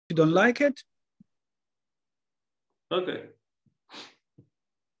you don't like it? Okay.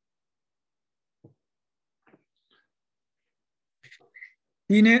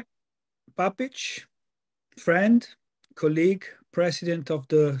 Tine Papič, friend, colleague, president of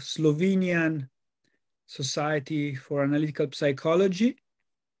the Slovenian Society for Analytical Psychology.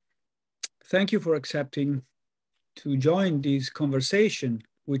 Thank you for accepting to join this conversation,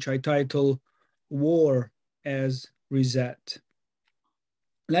 which I title War as Reset.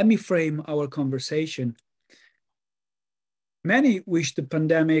 Let me frame our conversation. Many wish the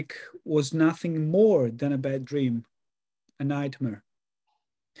pandemic was nothing more than a bad dream, a nightmare.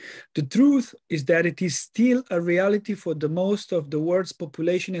 The truth is that it is still a reality for the most of the world's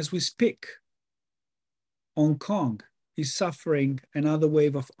population as we speak. Hong Kong is suffering another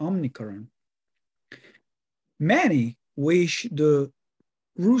wave of Omicron. Many wish the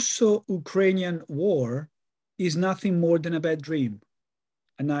Russo-Ukrainian war is nothing more than a bad dream,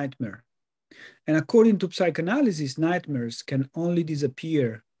 a nightmare. And according to psychoanalysis, nightmares can only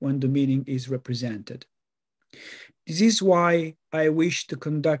disappear when the meaning is represented. This is why I wish to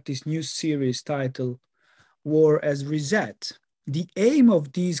conduct this new series titled War as Reset. The aim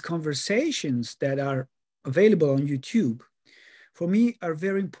of these conversations that are available on YouTube, for me, are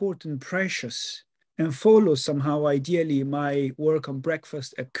very important, precious, and follow somehow ideally my work on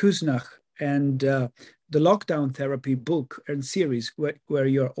breakfast at Kuznach and the lockdown therapy book and series where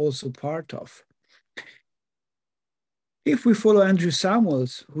you're also part of. If we follow Andrew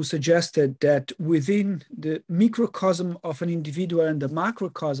Samuels, who suggested that within the microcosm of an individual and the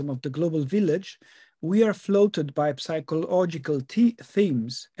macrocosm of the global village, we are floated by psychological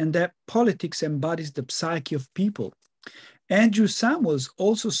themes and that politics embodies the psyche of people. Andrew Samuels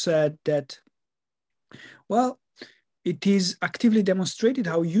also said that, well, it is actively demonstrated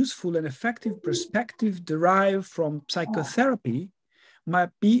how useful and effective perspective derived from psychotherapy might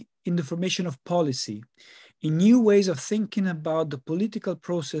be in the formation of policy, in new ways of thinking about the political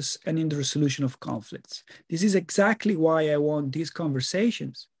process and in the resolution of conflicts. This is exactly why I want these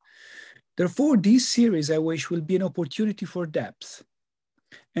conversations. Therefore, this series, I wish, will be an opportunity for depth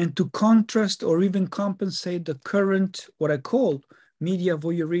and to contrast or even compensate the current, what I call media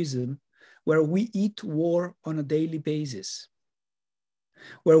voyeurism, where we eat war on a daily basis,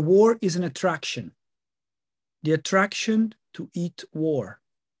 where war is an attraction, the attraction to eat war.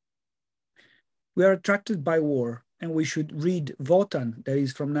 We are attracted by war, and we should read Wotan, that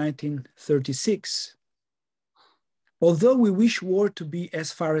is from 1936. Although we wish war to be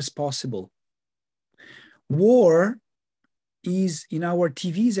as far as possible, war is in our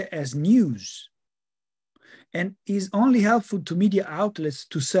TVs as news and is only helpful to media outlets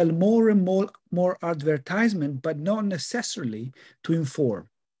to sell more and more advertisement, but not necessarily to inform.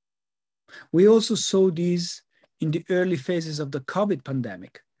 We also saw this in the early phases of the COVID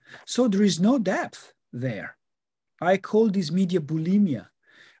pandemic. So there is no depth there. I call this media bulimia,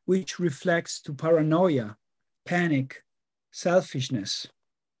 which reflects to paranoia, panic, selfishness.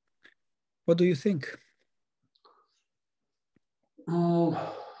 What do you think?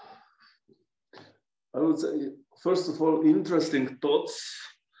 I would say, first of all, interesting thoughts.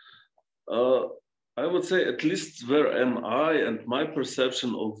 I would say, at least where am I and my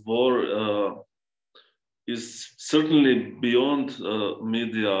perception of war is certainly beyond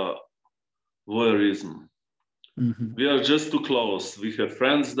media voyeurism. Mm-hmm. We are just too close. We have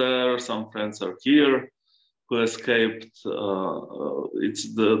friends there. Some friends are here who escaped.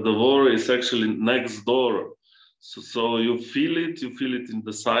 It's the war is actually next door. So you feel it in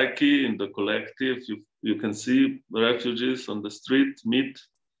the psyche, in the collective. You can see refugees on the street, meet.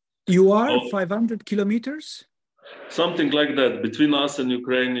 You are 500 kilometers? Something like that. Between us and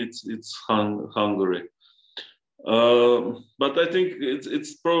Ukraine, it's Hungary. But I think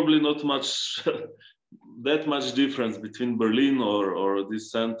it's probably not much that much difference between Berlin or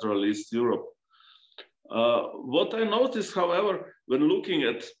this Central East Europe. What I noticed, however, when looking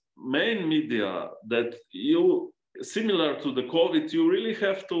at main media, that you, similar to the COVID, you really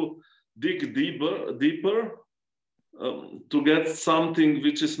have to dig deeper to get something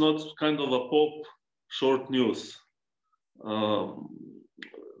which is not kind of a pop short news.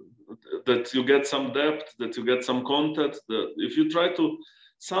 That you get some depth, that you get some content. If you try to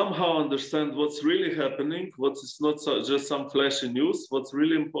somehow understand what's really happening, what is not just some flashy news, what's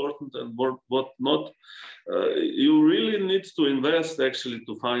really important and what not, you really need to invest actually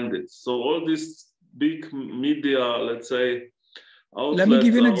to find it. So all these big media, let's say, outlets. Let me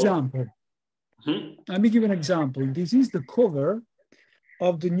give you an example. Let me give an example. This is the cover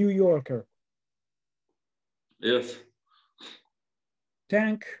of the New Yorker. Yes.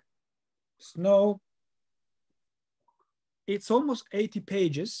 Tank, snow, it's almost 80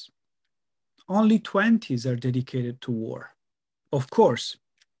 pages. Only 20 are dedicated to war. Of course,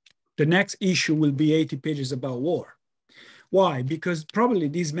 the next issue will be 80 pages about war. Why? Because probably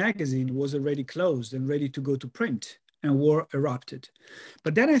this magazine was already closed and ready to go to print, and war erupted.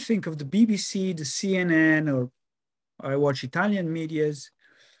 But then I think of the BBC, the CNN, or I watch Italian medias.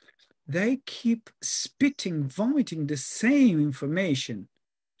 They keep spitting, vomiting the same information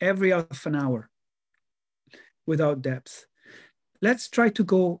every half an hour without depth. Let's try to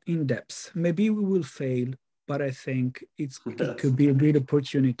go in depth. Maybe we will fail, but I think it could be a great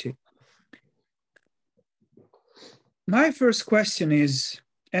opportunity. My first question is,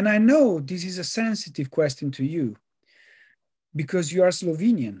 and I know this is a sensitive question to you, because you are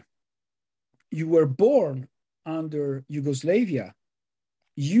Slovenian. You were born under Yugoslavia.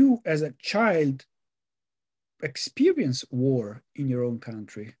 You, as a child, experienced war in your own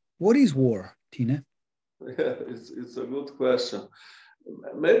country. What is war, Tine? Yeah, it's a good question.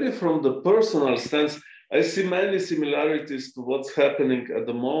 Maybe from the personal sense, I see many similarities to what's happening at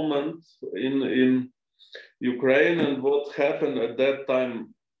the moment in Ukraine and what happened at that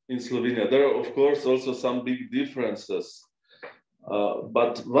time in Slovenia. There are, of course, also some big differences.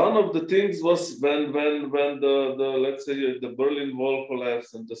 But one of the things was when the let's say the Berlin Wall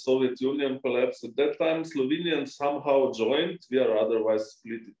collapsed and the Soviet Union collapsed. At that time, Slovenians somehow joined. We are otherwise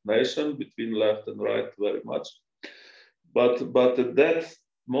split nation between left and right very much. But at that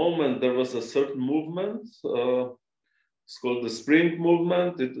moment, there was a certain movement. It's called the Spring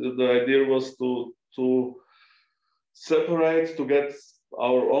Movement. The idea was to separate, to get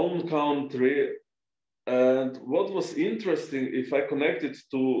our own country. And what was interesting, if I connect it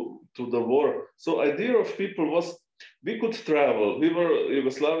to the war, so idea of people was we could travel.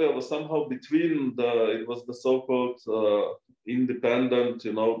 Yugoslavia was somehow between it was the so-called independent,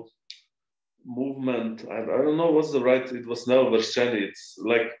 movement. I don't know what's the right, it was Neovershcheni. It's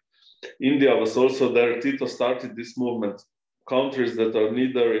like India was also there. Tito started this movement, countries that are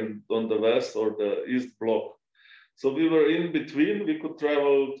neither on the West or the East Bloc. So we were in between. We could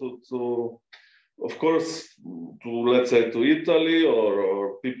travel to of course, let's say to Italy,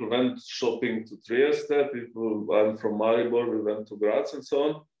 or people went shopping to Trieste. I'm from Maribor, we went to Graz and so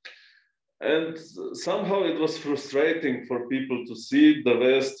on. And somehow it was frustrating for people to see the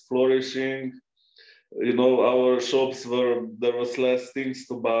West flourishing. Our shops there was less things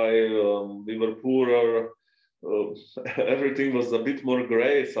to buy. We were poorer. Everything was a bit more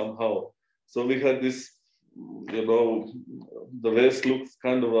gray somehow. So we had this, the West looked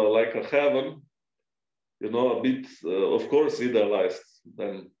kind of like a heaven. A bit, of course, idealized.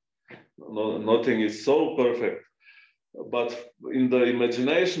 Then nothing is so perfect. But in the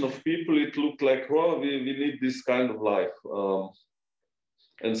imagination of people, it looked like, oh, we need this kind of life.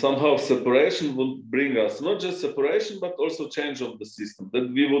 And somehow separation would bring us, not just separation, but also change of the system, that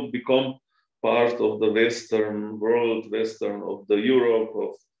we would become part of the Western world, of the Europe,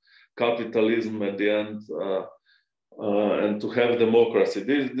 of capitalism at the end. And to have democracy.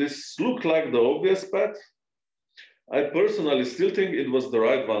 This looked like the obvious path. I personally still think it was the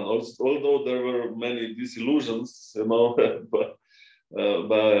right one, although there were many disillusions, by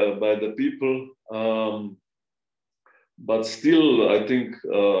the people. But still, I think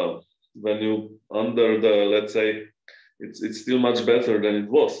when you under the, let's say, it's still much better than it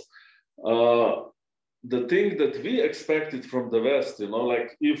was. The thing that we expected from the West,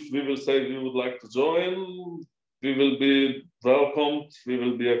 like if we will say we would like to join, we will be welcomed, we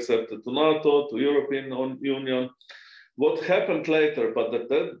will be accepted to NATO, to European Union. What happened later, but at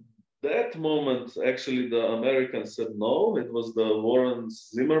that moment, actually the Americans said no. It was the Warren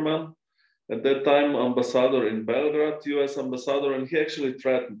Zimmerman, at that time ambassador in Belgrade, US ambassador, and he actually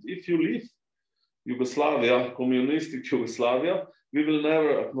threatened, if you leave Yugoslavia, communistic Yugoslavia, we will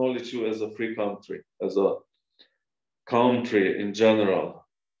never acknowledge you as a free country, as a country in general.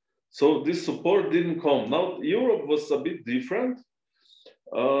 So this support didn't come. Now, Europe was a bit different.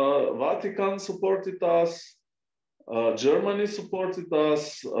 Vatican supported us. Germany supported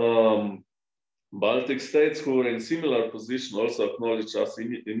us. Baltic states, who were in similar position, also acknowledged us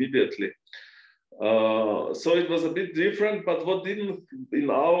immediately. So it was a bit different, but what didn't, in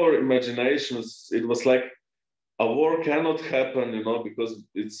our imaginations, it was like a war cannot happen, because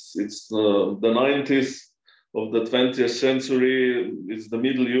it's the 90s of the 20th century, it's the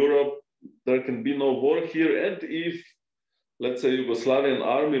Middle Europe, there can be no war here. And if, let's say, Yugoslavian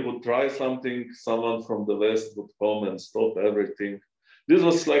army would try something, someone from the West would come and stop everything. This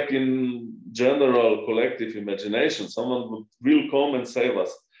was like in general collective imagination, someone will come and save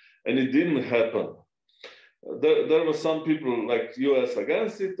us. And it didn't happen. There were some people like US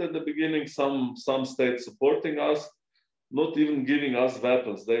against it at the beginning, some states supporting us. not even giving us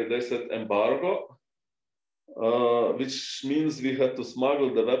weapons. They said embargo, which means we had to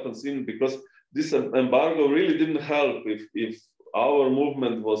smuggle the weapons in, because this embargo really didn't help if our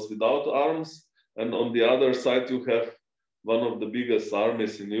movement was without arms, and on the other side you have one of the biggest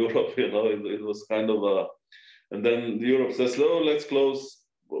armies in Europe. You know, it was kind of a, and then Europe says, "No, let's close.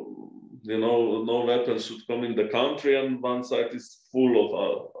 You know, no weapons should come in the country," and one side is full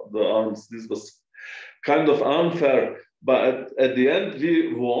of the arms. This was kind of unfair, but at the end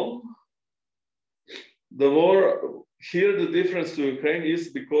we won the war. Here the difference to Ukraine is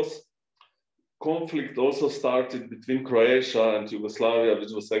because conflict also started between Croatia and Yugoslavia,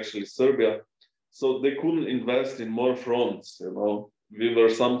 which was actually Serbia. So they couldn't invest in more fronts. You know, we were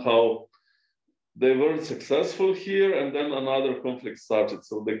somehow, they weren't successful here, and then another conflict started.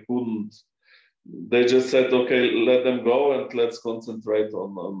 So they couldn't. They just said, "Okay, let them go, and let's concentrate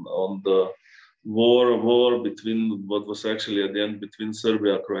on the war between what was actually at the end between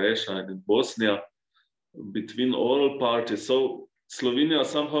Serbia, Croatia, and in Bosnia, between all parties." So Slovenia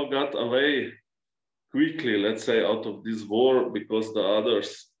somehow got away quickly, let's say, out of this war, because the others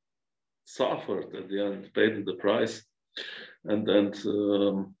suffered at the end, paid the price.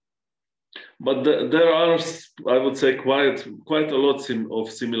 But there are, I would say, quite a lot of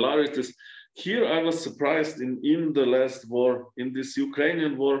similarities. Here I was surprised in the last war, in this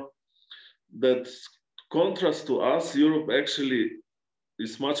Ukrainian war, that contrast to us, Europe actually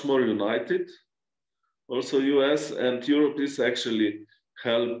is much more united. Also US and Europe is actually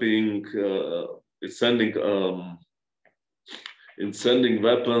helping, it's sending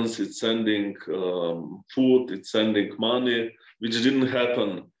weapons, it's sending food, it's sending money, which didn't happen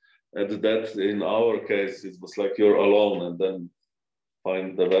at that. In our case, it was like you're alone and then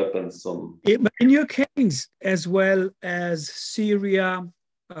find the weapons on. But in your case, as well as Syria,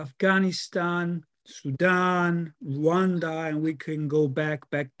 Afghanistan, Sudan, Rwanda, and we can go back,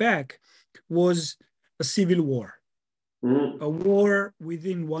 was a civil war, a war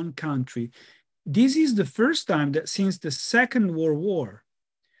within one country. This is the first time that since the Second World War,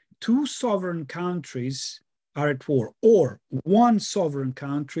 two sovereign countries are at war, or one sovereign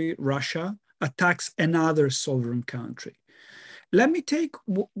country, Russia, attacks another sovereign country. Let me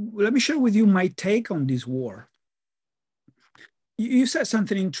share with you my take on this war. You said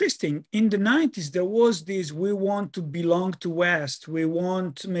something interesting. In the 90s, there was this, we want to belong to West. We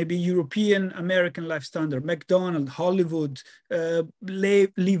want maybe European American life standard, McDonald's, Hollywood,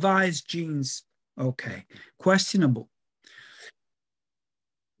 Levi's jeans. Okay, questionable.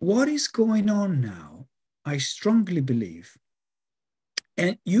 What is going on now? I strongly believe,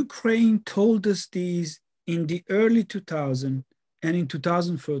 and Ukraine told us this in the early 2000s and in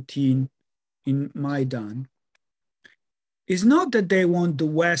 2014 in Maidan, is not that they want the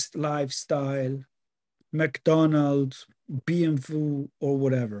West lifestyle, McDonald's, BMW, or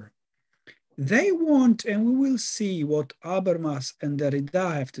whatever. They want, and we will see what Habermas and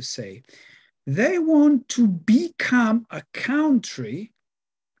Derrida have to say, they want to become a country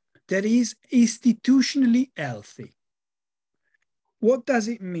that is institutionally healthy. What does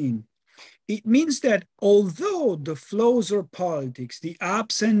it mean? It means that although the flows of politics, the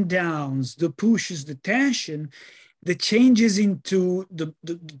ups and downs, the pushes, the tension, the changes into the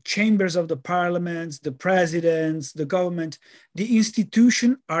chambers of the parliaments, the presidents, the government, the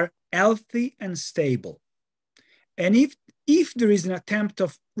institutions are healthy and stable. And if there is an attempt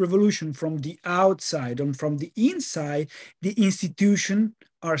of revolution from the outside and from the inside, the institutions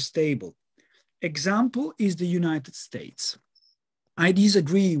are stable. Example is the United States. I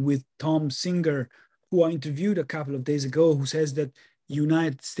disagree with Tom Singer, who I interviewed a couple of days ago, who says that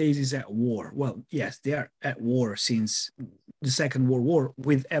United States is at war. Well, yes, they are at war since the Second World War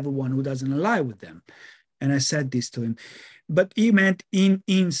with everyone who doesn't ally with them. And I said this to him, but he meant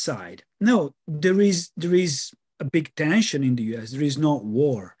inside. No, there is a big tension in the US. There is no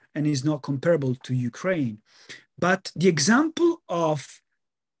war, and it's not comparable to Ukraine. But the example of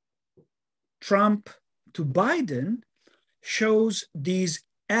Trump to Biden shows this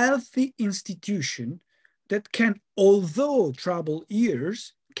healthy institution that can, although troubled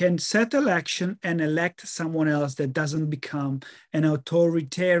years, can set election and elect someone else that doesn't become an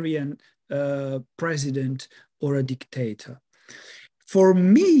authoritarian president or a dictator. For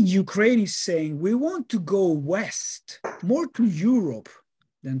me, Ukraine is saying we want to go west, more to Europe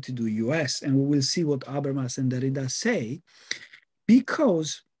than to the US, and we will see what Habermas and Derrida say,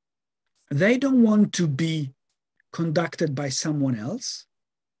 because they don't want to be conducted by someone else,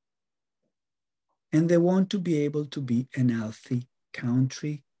 and they want to be able to be an healthy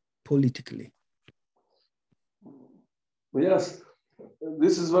country politically. Yes,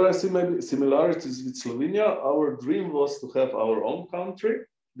 this is where I see maybe similarities with Slovenia. Our dream was to have our own country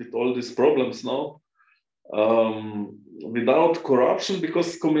with all these problems now, without corruption,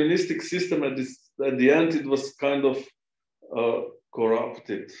 because communistic system at the end, it was kind of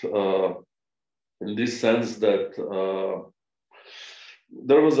corrupted in this sense that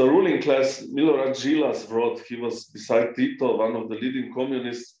there was a ruling class. Milorad Žilas wrote, he was beside Tito, one of the leading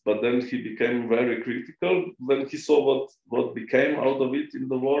communists, but then he became very critical when he saw what became out of it in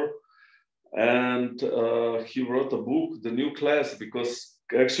the war. And he wrote a book, The New Class, because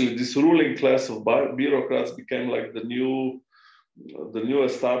actually this ruling class of bureaucrats became like the new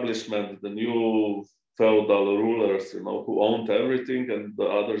establishment, the new feudal rulers, you know, who owned everything and the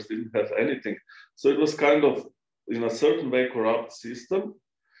others didn't have anything. So it was kind of, in a certain way, corrupt system.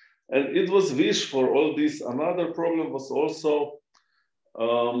 And it was wish for all this. Another problem was also,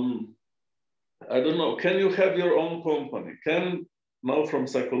 I don't know, can you have your own company? Now from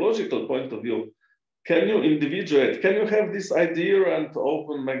psychological point of view, can you individuate? Can you have this idea and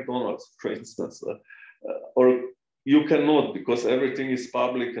open McDonald's, for instance? Or you cannot, because everything is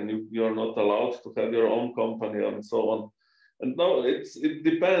public and you are not allowed to have your own company and so on. And now it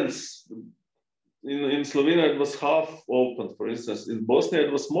depends. In Slovenia, it was half open, for instance. In Bosnia,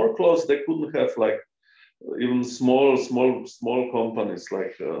 it was more closed. They couldn't have like even small companies,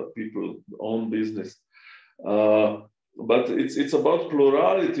 like people own business. But it's about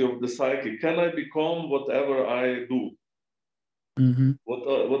plurality of the psyche. Can I become whatever I do? Mm-hmm.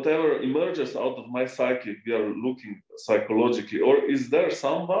 Whatever emerges out of my psyche, we are looking psychologically. Or is there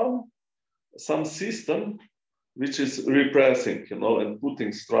some system which is repressing, you know, and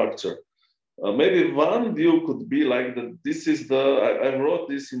putting structure? Maybe one view could be like that. This is I wrote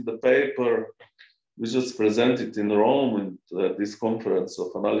this in the paper we just presented in Rome in this conference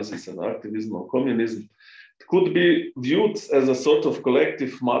of analysis and activism on communism. It could be viewed as a sort of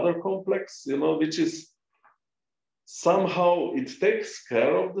collective mother complex, you know, which is somehow it takes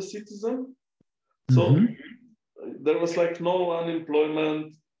care of the citizen. So there was like no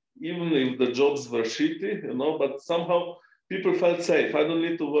unemployment, even if the jobs were shitty, you know, but somehow people felt safe. I don't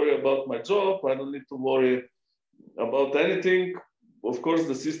need to worry about my job. I don't need to worry about anything. Of course,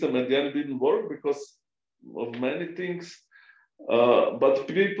 the system at the end didn't work because of many things, but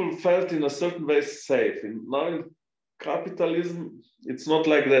people felt in a certain way safe. Now in capitalism, it's not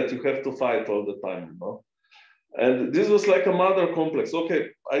like that. You have to fight all the time, you know. And this was like a mother complex. Okay,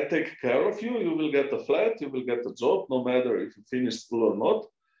 I take care of you. You will get a flat. You will get a job, no matter if you finish school or not.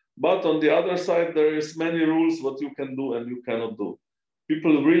 But on the other side, there is many rules what you can do and you cannot do.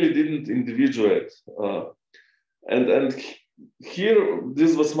 People really didn't individuate. And here,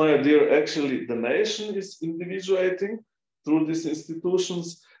 this was my idea. Actually, the nation is individuating through these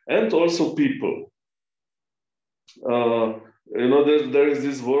institutions and also people. You know, there is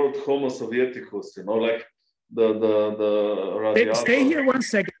this word Homo Sovieticus, you know, like the radiator. Stay here one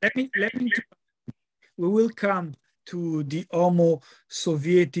second. Let me. We will come to the Homo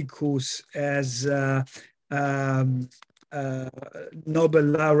Sovieticus as Nobel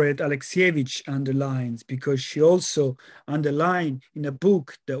laureate Alexievich underlines, because she also underlined in a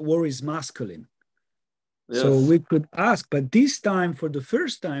book that war is masculine. Yes. So we could ask, but this time, for the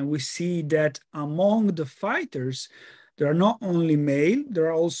first time, we see that among the fighters, there are not only male, there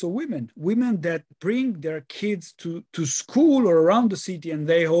are also women that bring their kids to school or around the city and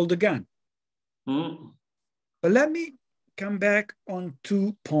they hold a gun. Mm. But let me come back on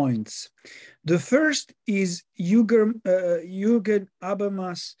 2 points. The first is Jürgen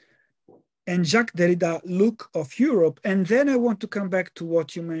Habermas and Jacques Derrida look of Europe. And then I want to come back to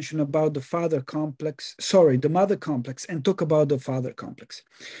what you mentioned about the mother complex, and talk about the father complex.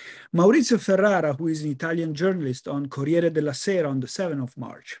 Maurizio Ferrara, who is an Italian journalist on Corriere della Sera on the 7th of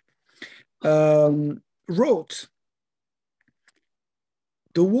March, wrote,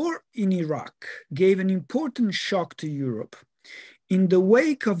 "The war in Iraq gave an important shock to Europe. In the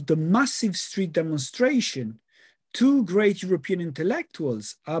wake of the massive street demonstration, two great European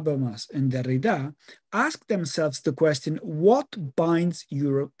intellectuals, Habermas and Derrida, asked themselves the question, what binds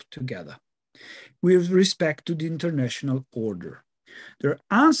Europe together with respect to the international order? Their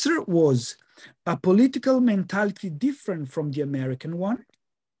answer was a political mentality different from the American one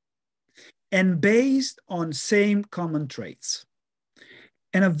and based on same common traits.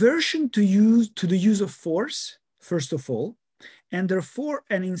 An aversion to the use of force, first of all, and therefore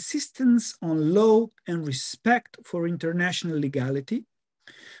an insistence on law and respect for international legality,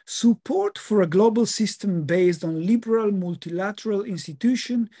 support for a global system based on liberal multilateral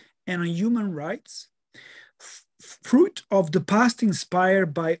institutions and on human rights, fruit of the past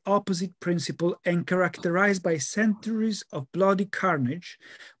inspired by opposite principle and characterized by centuries of bloody carnage,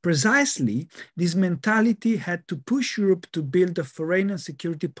 precisely this mentality had to push Europe to build a foreign and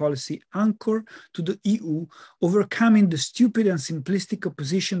security policy anchor to the EU, overcoming the stupid and simplistic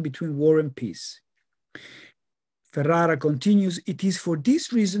opposition between war and peace. Ferrara continues, it is for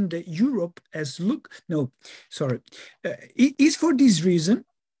this reason that Europe has looked, it is for this reason,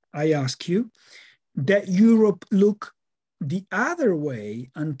 I ask you, that Europe looked the other way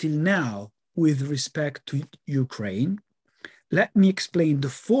until now with respect to Ukraine. Let me explain the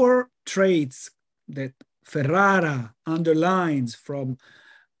 4 traits that Ferrara underlines from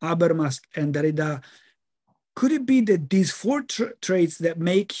Habermas and Derrida. Could it be that these 4 traits that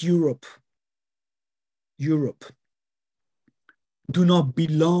make Europe do not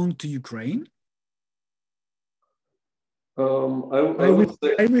belong to Ukraine?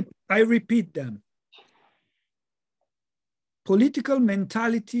 I repeat them. Political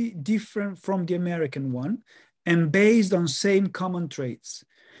mentality different from the American one and based on same common traits.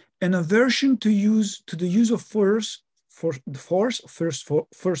 An aversion to the use of force,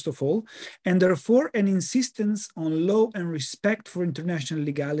 first of all, and therefore an insistence on law and respect for international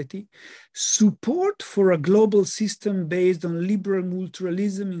legality, support for a global system based on liberal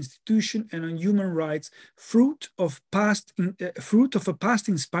multilateralism, institution, and on human rights, fruit of a past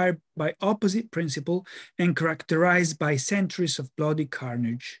inspired by opposite principle and characterized by centuries of bloody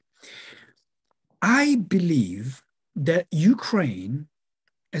carnage. I believe that Ukraine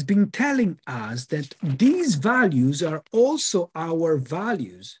has been telling us that these values are also our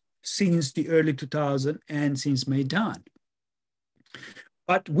values since the early 2000s and since Maidan.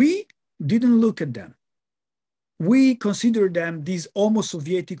 But we didn't look at them. We consider them these Homo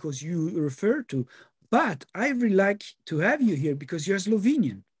Sovieticos you refer to, but I really like to have you here because you're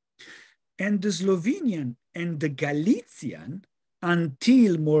Slovenian. And the Slovenian and the Galician,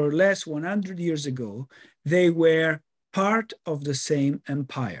 until more or less 100 years ago, they were part of the same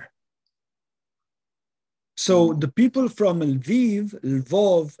empire. So the people from Lviv,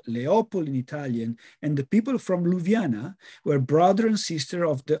 Lvov, Leopold in Italian, and the people from Ljubljana were brother and sister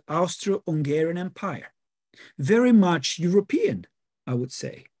of the Austro-Hungarian Empire. Very much European, I would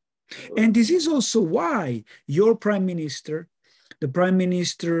say. And this is also why your prime minister, the prime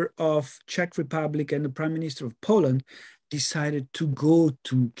minister of Czech Republic and the prime minister of Poland decided to go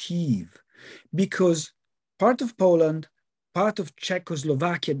to Kiev, because part of Poland, part of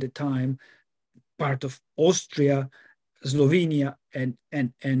Czechoslovakia at the time, part of Austria, Slovenia,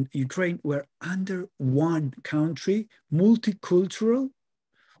 and Ukraine were under one country, multicultural,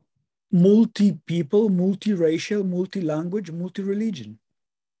 multi-people, multiracial, multi-language, multi-religion.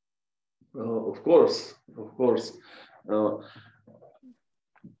 Of course.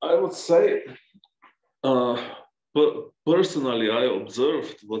 I would say, personally, I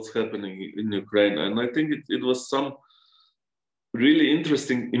observed what's happening in Ukraine, and I think it was some really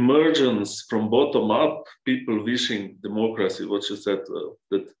interesting emergence from bottom up, people wishing democracy, what you said,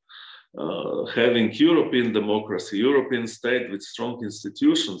 that having European democracy, European state with strong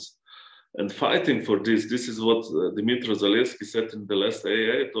institutions, and fighting for this. This is what Dmitry Zalewski said in the last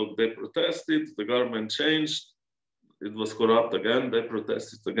AA talk. They protested, the government changed, it was corrupt again, they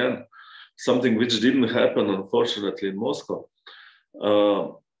protested again. Something which didn't happen, unfortunately, in Moscow.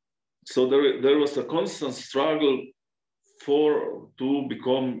 So there was a constant struggle to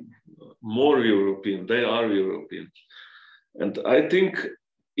become more European. They are European. And I think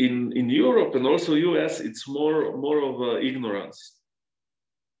in Europe and also US, it's more of ignorance.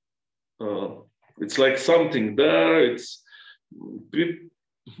 It's like something there, it's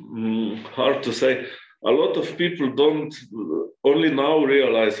hard to say. A lot of people don't only now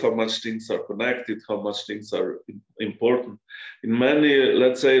realize how much things are connected, how much things are important. In many,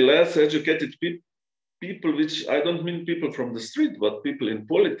 let's say, less educated people, which I don't mean people from the street, but people in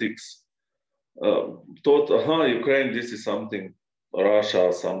politics, thought, Ukraine, this is something,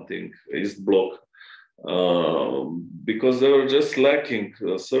 Russia, something, East Bloc. Because they were just lacking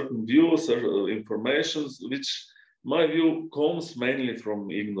certain views or informations, which my view comes mainly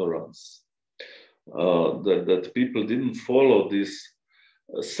from ignorance, that people didn't follow this.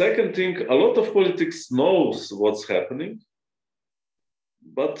 Second thing, a lot of politics knows what's happening,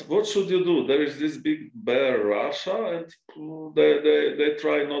 but what should you do? There is this big bear, Russia, and they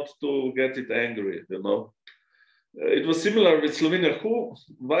try not to get it angry, you know. It was similar with Slovenia.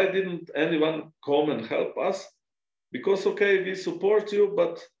 Why didn't anyone come and help us? Because, okay, we support you,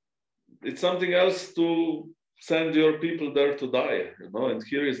 but it's something else to send your people there to die, you know. And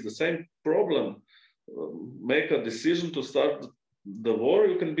here is the same problem. Make a decision to start the war.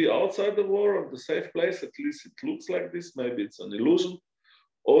 You can be outside the war or the safe place. At least it looks like this. Maybe it's an illusion.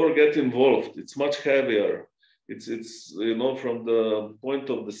 Or get involved. It's much heavier. It's you know, from the point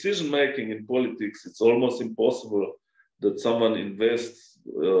of decision making in politics, it's almost impossible that someone invests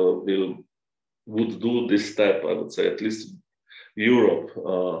would do this step. I would say, at least Europe.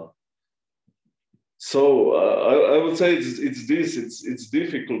 I would say it's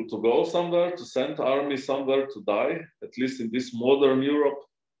difficult to go somewhere, to send army somewhere to die, at least in this modern Europe,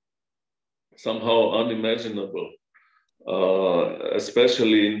 somehow unimaginable,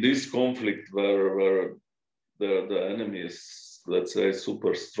 especially in this conflict where the enemy is, let's say,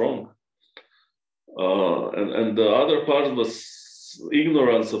 super strong. And the other part was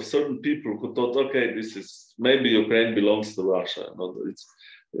ignorance of certain people who thought, okay, this is, maybe Ukraine belongs to Russia.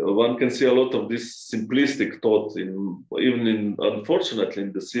 One can see a lot of this simplistic thought unfortunately,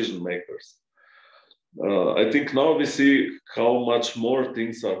 in decision makers. I think now we see how much more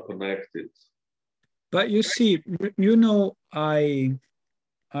things are connected. But you see, you know, I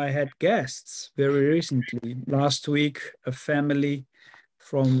had guests very recently. Last week, a family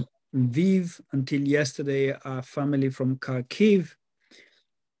from Lviv, until yesterday, a family from Kharkiv,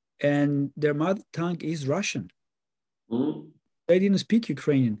 and their mother tongue is Russian. Mm. They didn't speak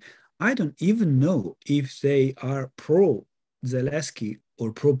Ukrainian. I don't even know if they are pro-Zelensky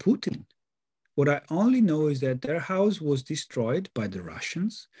or pro-Putin. What I only know is that their house was destroyed by the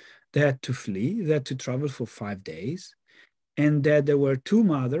Russians. They had to flee. They had to travel for 5 days. And that there were 2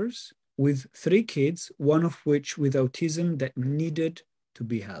 mothers with 3 kids, one of which with autism that needed to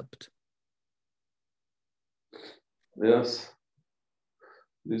be helped. Yes.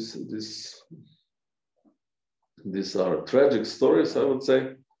 These are tragic stories, I would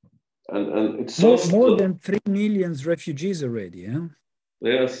say. And it's more than 3 million refugees already, yeah?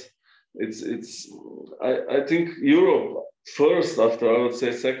 Yes. I think Europe first, after I would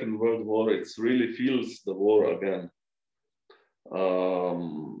say Second World War, it really feels the war again.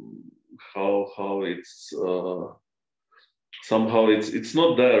 How it's somehow it's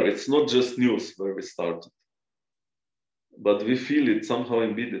not there. It's not just news where we started, but we feel it somehow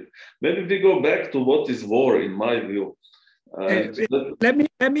embedded. Maybe we go back to what is war, in my view. Let me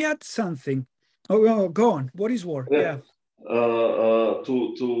add something. Oh, go on. What is war? Yeah.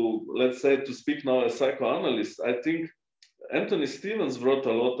 To let's say, to speak now as psychoanalyst, I think Anthony Stevens wrote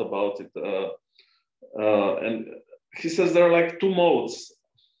a lot about it, and he says there are like 2 modes.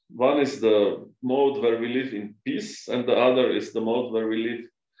 One is the mode where we live in peace, and the other is the mode where we live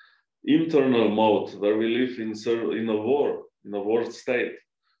internal mode, where we live in a war state,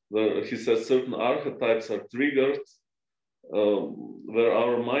 where he says certain archetypes are triggered, where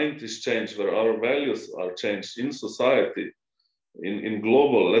our mind is changed, where our values are changed in society, in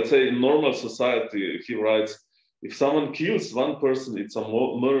global, let's say in normal society. He writes, if someone kills one person, it's a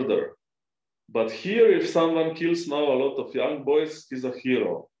murder. But here, if someone kills now a lot of young boys, he's a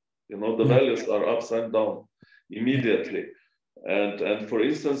hero. You know, the values are upside down immediately. And for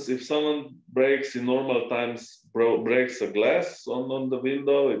instance, if someone breaks in normal times, breaks a glass on the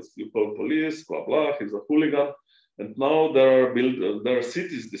window, you call police, blah, blah, he's a hooligan. And now there are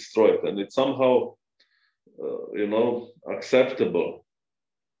cities destroyed, and it's somehow, you know, acceptable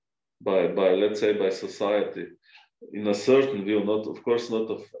by let's say, by society in a certain view, not, of course,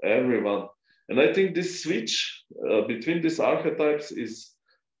 not of everyone. And I think this switch between these archetypes is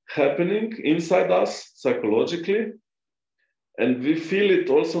happening inside us psychologically, and we feel it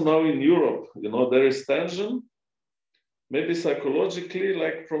also now in Europe. You know, there is tension, maybe psychologically,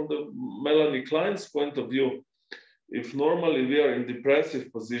 like from the Melanie Klein's point of view. If normally we are in depressive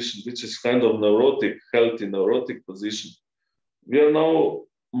position, which is kind of neurotic, healthy neurotic position, we are now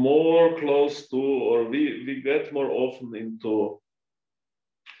more close to, or we get more often into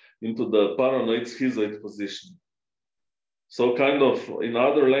the paranoid schizoid position. So kind of, in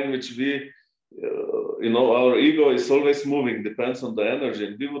other language, you know, our ego is always moving, depends on the energy.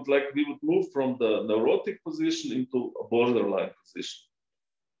 And we would move from the neurotic position into a borderline position.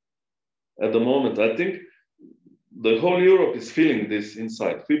 At the moment, I think the whole Europe is feeling this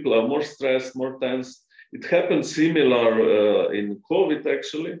inside. People are more stressed, more tense. It happened similar in COVID,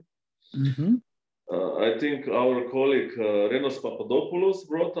 actually. Mm-hmm. I think our colleague Renos Papadopoulos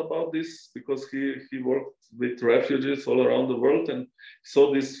wrote about this because he worked with refugees all around the world and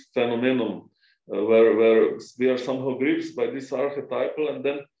saw this phenomenon where we are somehow gripped by this archetypal, and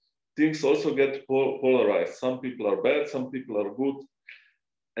then things also get polarized. Some people are bad, some people are good.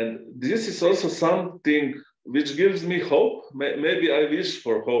 And this is also something which gives me hope. Maybe I wish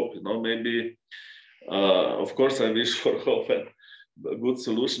for hope, you know, maybe, of course, I wish for hope and a good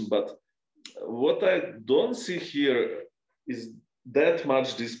solution. But what I don't see here is that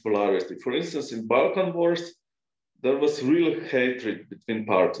much this polarity. For instance, in Balkan Wars, there was real hatred between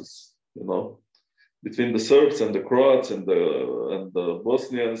parties, you know, between the Serbs and the Croats and the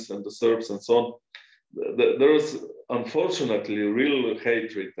Bosnians and the Serbs and so on. There was unfortunately real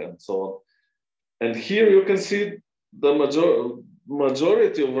hatred and so on. And here you can see the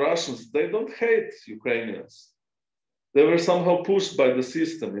majority of Russians, they don't hate Ukrainians. They were somehow pushed by the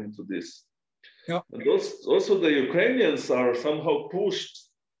system into this. Yeah. And also the Ukrainians are somehow pushed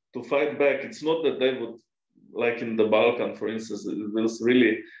to fight back. It's not that they would, like in the Balkan, for instance, it was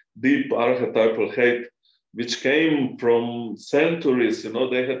really deep archetypal hate, which came from centuries. You know,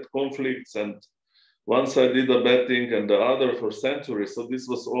 they had conflicts and one side did a bad thing and the other for centuries. So this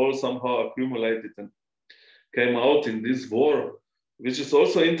was all somehow accumulated and came out in this war, which is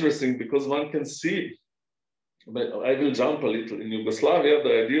also interesting because one can see, but I will jump a little. In Yugoslavia,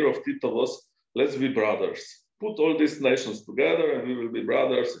 the idea of Tito was, let's be brothers. Put all these nations together and we will be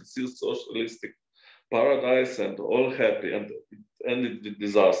brothers and see socialistic paradise and all happy, and it ended with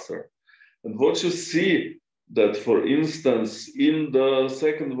disaster. And what you see that, for instance, in the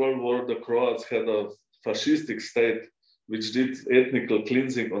Second World War, the Croats had a fascistic state which did ethnical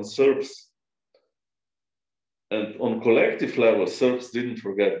cleansing on Serbs. And on collective level, Serbs didn't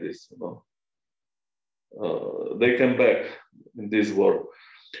forget this, you know. They came back in this war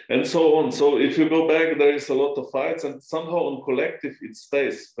and so on. So if you go back, there is a lot of fights and somehow on collective it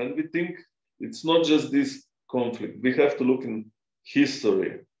stays. When we think it's not just this conflict, we have to look in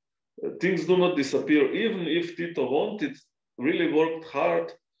history. Things do not disappear, even if Tito wanted, really worked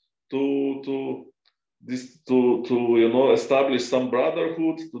hard to you know, establish some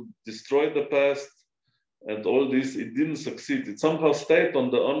brotherhood, to destroy the past and all this. It didn't succeed. It somehow stayed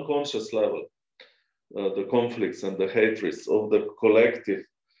on the unconscious level, the conflicts and the hatreds of the collective.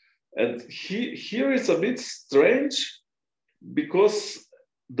 And here it's a bit strange because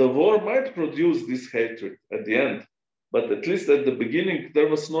the war might produce this hatred at the end, but at least at the beginning, there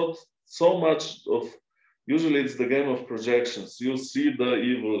was not so much of, usually it's the game of projections. You see the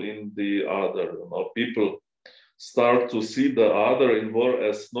evil in the other, you know, people start to see the other in war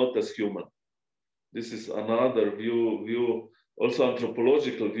as not as human. This is another view, also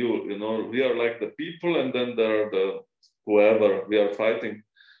anthropological view, you know, we are like the people and then there are the whoever we are fighting,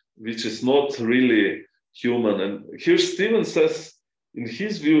 which is not really human. And here Steven says, in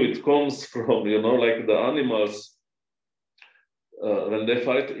his view, it comes from, you know, like the animals, when they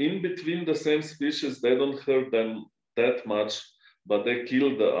fight in between the same species, they don't hurt them that much, but they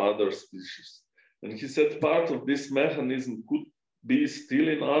kill the other species. And he said part of this mechanism could be still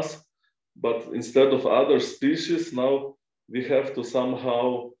in us, but instead of other species, now we have to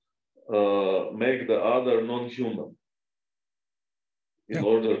somehow make the other non-human in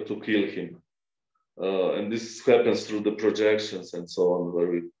order to kill him. And this happens through the projections and so on, where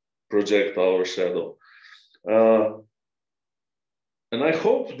we project our shadow. And I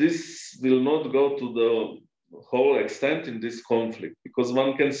hope this will not go to the whole extent in this conflict, because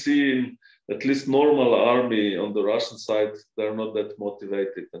one can see in at least normal army on the Russian side, they're not that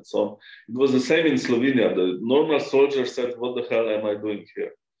motivated and so on. It was the same in Slovenia. The normal soldier said, what the hell am I doing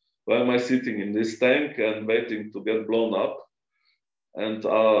here? Why am I sitting in this tank and waiting to get blown up? And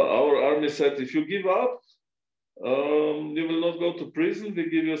our army said, if you give up, you will not go to prison. We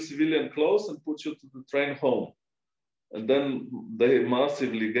give you civilian clothes and put you to the train home. And then they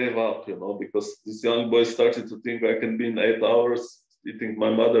massively gave up, you know, because this young boy started to think, I can be in 8 hours eating my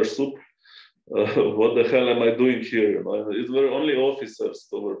mother's soup. What the hell am I doing here? You know, it were only officers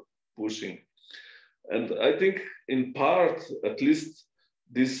who were pushing. And I think in part, at least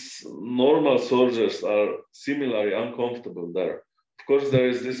these normal soldiers are similarly uncomfortable there. Of course, there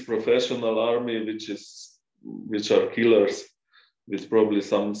is this professional army, which are killers with probably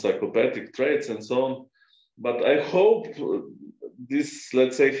some psychopathic traits and so on. But I hope this,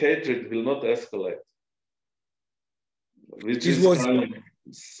 let's say, hatred will not escalate, which is kind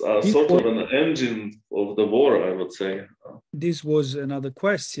of sort of an engine of the war, I would say. This was another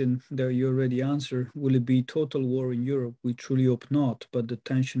question that you already answered. Will it be total war in Europe? We truly hope not, but the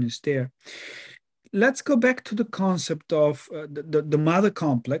tension is there. Let's go back to the concept of the mother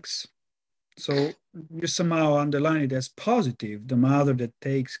complex. So you somehow underline it as positive, the mother that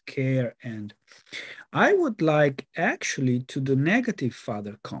takes care. And I would like actually to the negative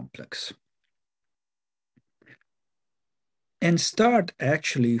father complex and start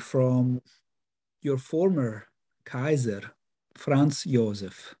actually from your former Kaiser, Franz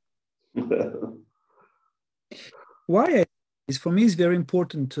Josef. Why is, for me, it's very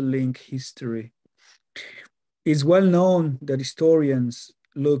important to link history. It's well known that historians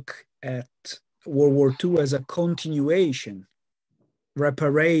look at World War II as a continuation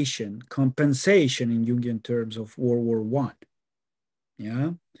reparation, compensation in Jungian terms of World War I.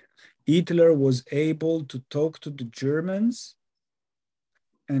 Yeah, Hitler was able to talk to the Germans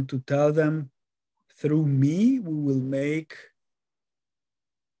and to tell them, through me, we will make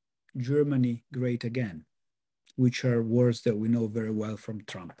Germany great again, which are words that we know very well from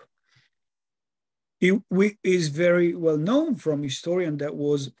Trump. It is very well known from historians that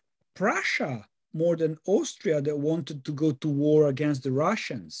was Prussia more than Austria that wanted to go to war against the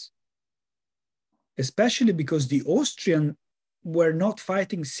Russians, especially because the Austrians were not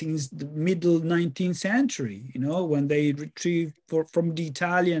fighting since the middle 19th century, you know, when they retrieved from the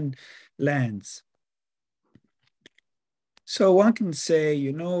Italian lands. So one can say,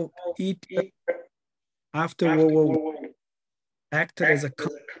 you know, Hitler, after World War I, acted as a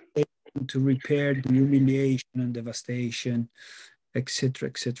company to repair the humiliation and devastation, etc.,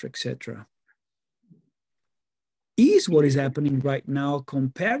 etc., etc. Is what is happening right now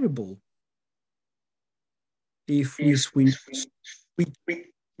comparable if we switch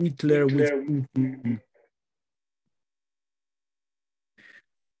Hitler with Putin?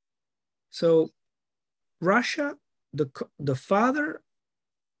 So Russia, the father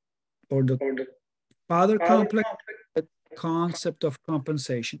or the father complex, the concept of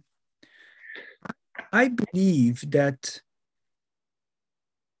compensation. I believe that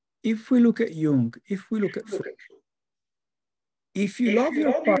if we look at Jung, if we look at Freud, if you love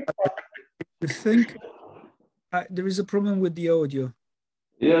your father, you think there is a problem with the audio.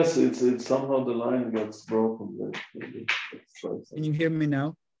 Yes, it's somehow the line gets broken. Can you hear me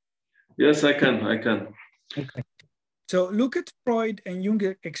now? Yes, I can. Okay. So look at Freud and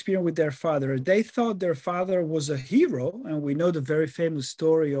Jung experience with their father. They thought their father was a hero, and we know the very famous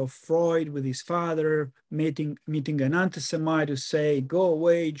story of Freud with his father meeting an anti-Semite to say, "Go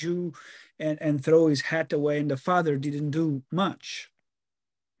away, Jew," and throw his hat away, and the father didn't do much.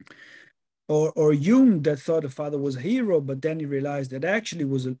 Or Jung that thought the father was a hero, but then he realized that actually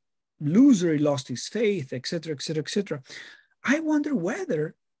was a loser, he lost his faith, etc., etc., etc. I wonder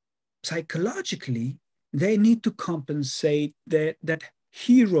whether psychologically they need to compensate that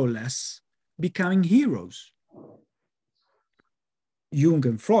hero-less becoming heroes. Jung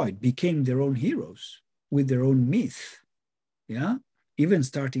and Freud became their own heroes with their own myth, yeah, even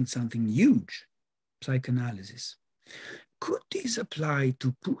starting something huge, psychoanalysis. Could this apply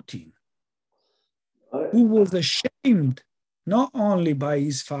to Putin, who was ashamed not only by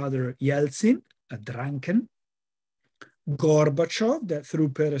his father Yeltsin, a drunken, Gorbachev, that through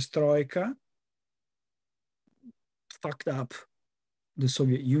perestroika fucked up the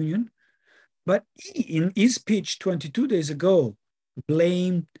Soviet Union, but he, in his speech 22 days ago,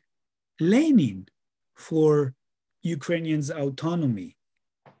 blamed Lenin for Ukrainians' autonomy,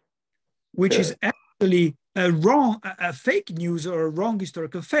 which is actually a fake news or a wrong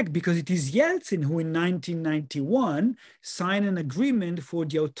historical fact, because it is Yeltsin who in 1991 signed an agreement for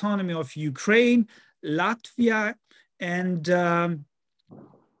the autonomy of Ukraine, Latvia, and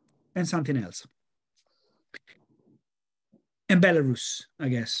something else. And Belarus, I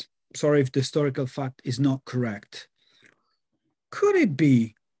guess. Sorry if the historical fact is not correct. Could it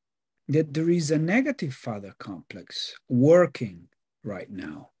be that there is a negative father complex working right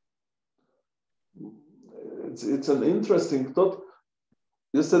now? It's an interesting thought.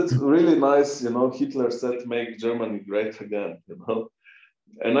 You said really nice, you know, Hitler said, make Germany great again, you know.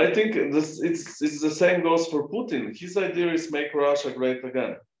 And I think it's the same goes for Putin. His idea is make Russia great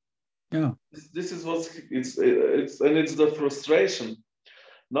again. Yeah. This is what it's the frustration.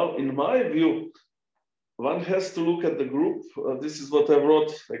 Now, in my view, one has to look at the group. This is what I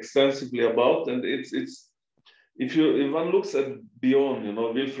wrote extensively about, and it's if one looks at Bion, you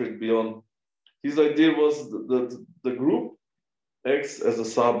know, Wilfried Bion, his idea was that the group acts as a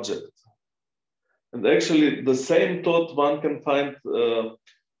subject, and actually the same thought one can find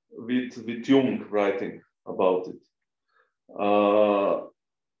with Jung writing about it.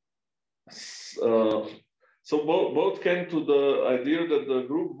 So both came to the idea that the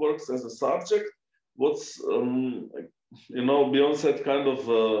group works as a subject. What's you know, Bion said kind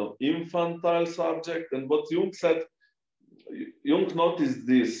of infantile subject, and what Jung said, Jung noticed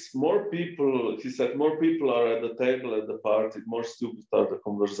this: more people, he said, more people are at the table at the party, more stupid are the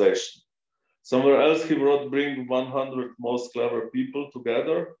conversation. Somewhere else he wrote, bring 100 most clever people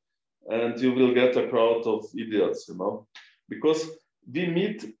together and you will get a crowd of idiots, you know, because we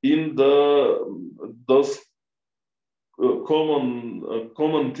meet in those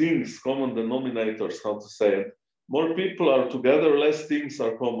common things, common denominators, how to say it. More people are together, less things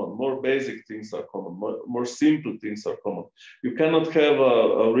are common, more basic things are common, more simple things are common. You cannot have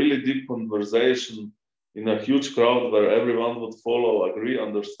a really deep conversation in a huge crowd where everyone would follow, agree,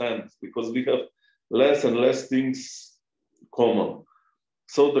 understand, because we have less and less things common.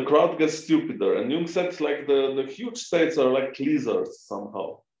 So the crowd gets stupider. And Jung said like the huge states are like lizards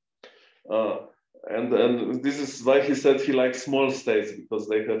somehow. And this is why he said he likes small states, because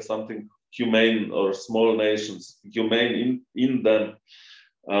they have something humane, or small nations, humane in them.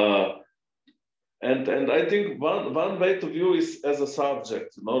 And I think one way to view is as a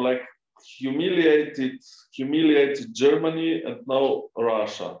subject, like humiliated Germany and now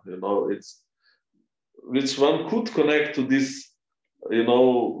Russia, it's, which one could connect to this,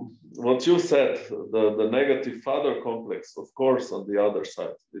 what you said, the negative father complex, of course, on the other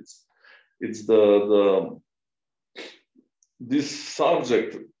side. It's this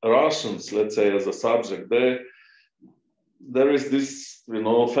subject, Russians, let's say, as a subject, there is this,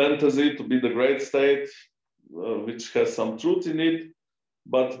 fantasy to be the great state, which has some truth in it,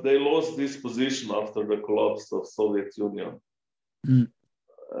 but they lost this position after the collapse of Soviet Union. And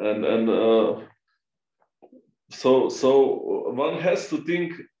so one has to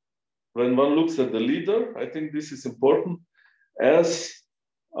think, when one looks at the leader, I think this is important, as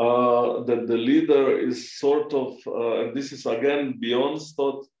that the leader is sort of, and this is again Beyond's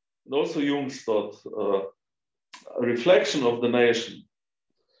thought, and also Jung's thought, a reflection of the nation.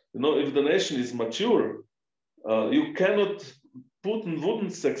 If the nation is mature, you cannot, Putin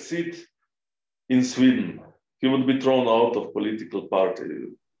wouldn't succeed in Sweden. He would be thrown out of political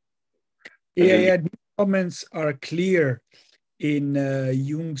party. Yeah. These comments are clear in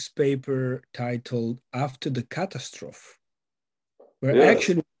Jung's paper titled After the Catastrophe, where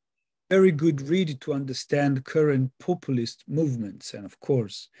actually very good read to understand current populist movements. And of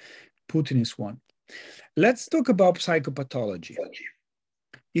course, Putin is one. Let's talk about psychopathology.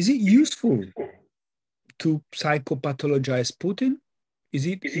 Is it useful to psychopathologize Putin? Is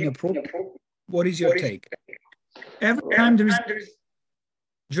it inappropriate? What is your take? Every time there is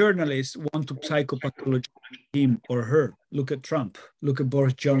journalists want to psychopathologize him or her. Look at Trump, look at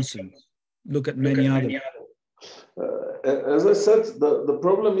Boris Johnson, look at many others. As I said, the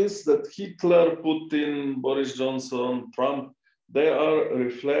problem is that Hitler, Putin, Boris Johnson, Trump, they are a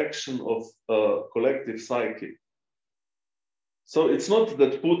reflection of collective psyche. So it's not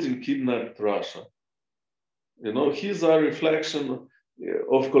that Putin kidnapped Russia. He's a reflection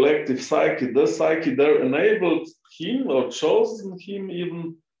of collective psyche. The psyche there enabled him, or chosen him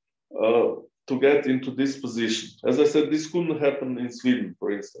even, to get into this position. As I said, this couldn't happen in Sweden,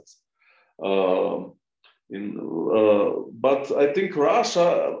 for instance. But I think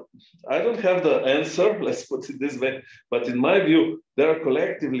Russia, I don't have the answer, let's put it this way, but in my view, they're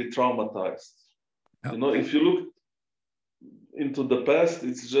collectively traumatized. If you look into the past,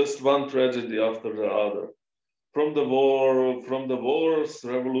 it's just one tragedy after the other. From the wars,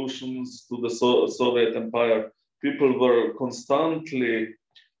 revolutions, to the Soviet Empire, people were constantly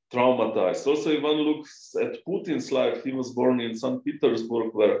traumatized. Also, if one looks at Putin's life, he was born in St.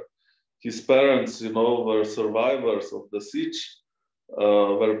 Petersburg, where his parents, were survivors of the siege,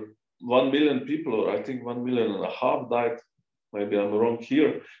 where 1 million people, or I think 1.5 million died. Maybe I'm wrong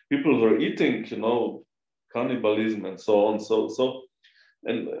here. People were eating, cannibalism and so on.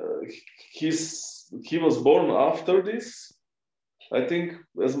 And he was born after this. I think,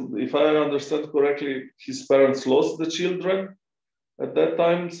 if I understand correctly, his parents lost the children at that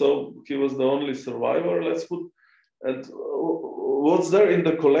time, so he was the only survivor, let's put. And what's there in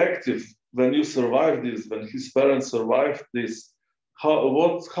the collective when you survive this, when his parents survived this? How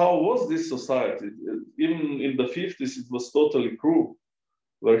was this society? Even in the 50s, it was totally cruel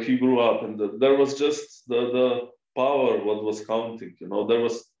where he grew up, and there was just the power what was counting. There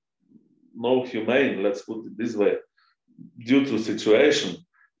was no humane, let's put it this way, due to situation.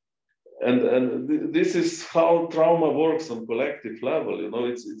 And this is how trauma works on collective level.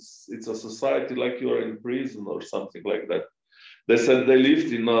 It's a society like you are in prison or something like that. They said they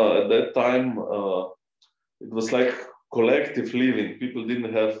lived in at that time. It was like collective living. People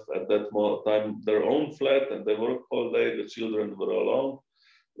didn't have at that time their own flat, and they worked all day. The children were alone.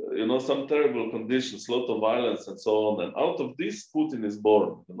 Some terrible conditions, a lot of violence, and so on. And out of this, Putin is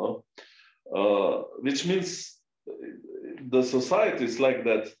born. Which means the society is like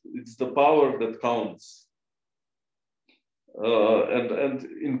that. It's the power that counts. And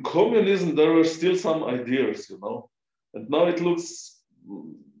in communism, there were still some ideas, and now it looks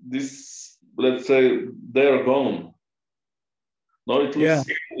this, let's say, they're gone. Now it looks,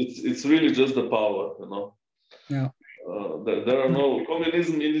 it's really just the power, Yeah. There are no,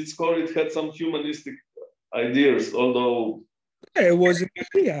 communism in its core, it had some humanistic ideas, although. It was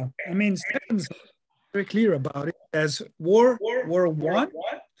clear. I mean, Stefan's very clear about it. As War I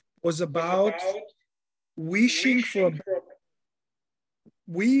was about wishing for,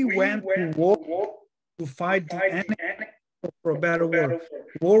 we went to war to fight the enemy for a better world.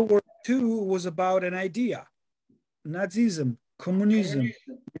 World War II was about an idea, Nazism, communism.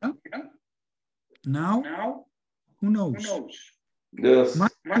 Yeah? Now, who knows? Yes. My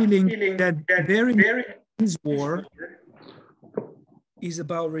feeling that very this war is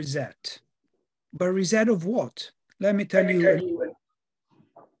about reset. But reset of what? Let me tell you.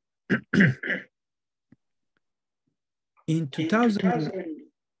 In 2000,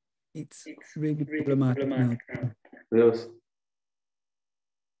 it's really problematic now. Yes.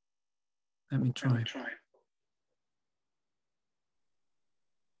 Let me try.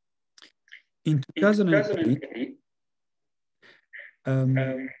 In 2008,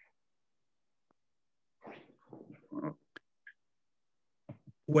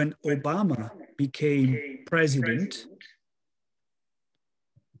 when Obama became president,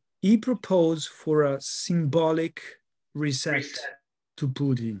 he proposed for a symbolic reset to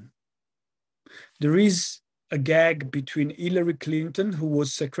Putin. There is a gag between Hillary Clinton, who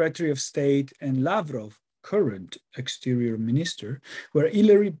was Secretary of State, and Lavrov, current exterior minister, where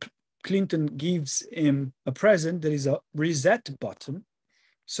Hillary Clinton gives him a present that is a reset button.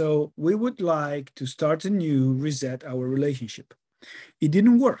 So we would like to start anew, reset our relationship. It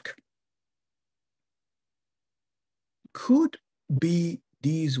didn't work. Could be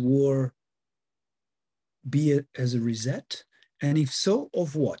this war be as a reset? And if so,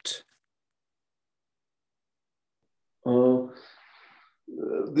 of what?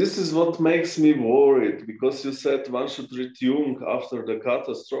 This is what makes me worried, because you said one should read Jung after the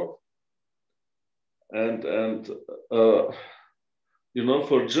catastrophe. And you know,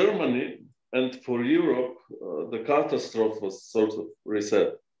 for Germany and for Europe, the catastrophe was sort of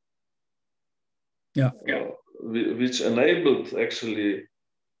reset. Yeah. Which enabled actually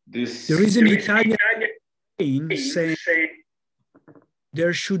this. There is an Italian saying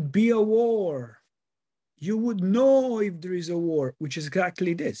there should be a war. You would know if there is a war, which is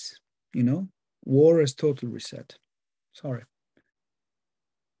exactly this, you know, war is total reset. Sorry.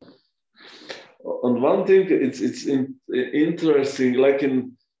 On one thing, it's interesting, like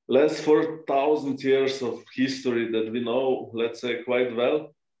in last 4,000 years of history that we know, let's say, quite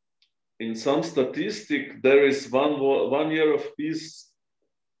well, in some statistic, there is one year of peace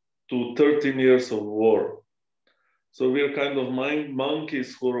to 13 years of war. So we're kind of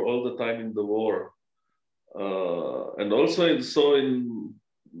monkeys who are all the time in the war. And also in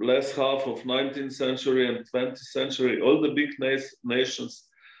last half of 19th century and 20th century, all the big nations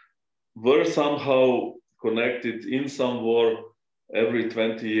were somehow connected in some war every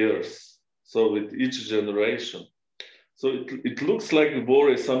 20 years. So with each generation. So it looks like the war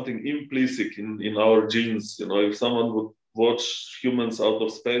is something implicit in our genes. You know, if someone would watch humans out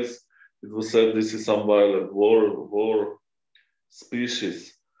of space, it was said this is some violent war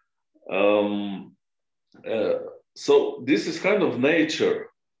species. So this is kind of nature.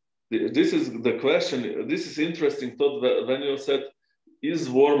 This is the question. This is interesting thought when you said, is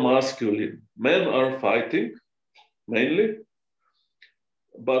war masculine? Men are fighting mainly,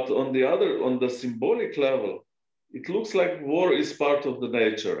 but on the symbolic level, it looks like war is part of the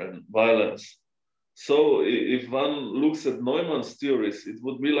nature and violence. So if one looks at Neumann's theories, it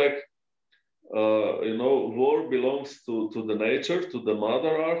would be like, you know, war belongs to the nature, to the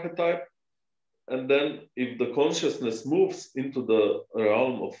mother archetype. And then if the consciousness moves into the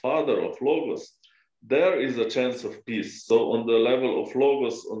realm of father, of logos, there is a chance of peace. So on the level of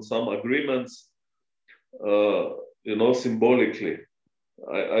logos, on some agreements, you know, symbolically,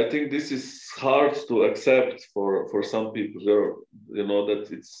 I think this is hard to accept for some people. You know,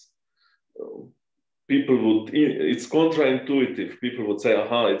 that it's it's counterintuitive. People would say,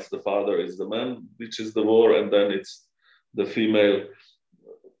 aha, it's the father, it's the man, which is the war, and then it's the female.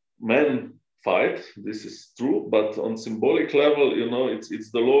 Men fight, this is true, but on symbolic level, you know, it's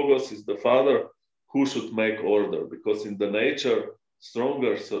the logos, it's the father who should make order, because in the nature,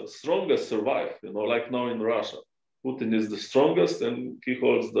 strongest survive, you know, like now in Russia. Putin is the strongest and he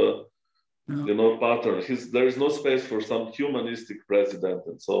holds the, you know, pattern. There is no space for some humanistic president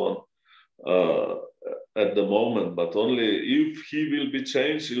and so on at the moment, but only if he will be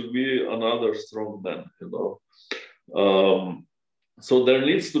changed, he'll be another strong man, you know. So there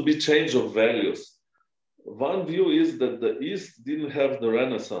needs to be change of values. One view is that the East didn't have the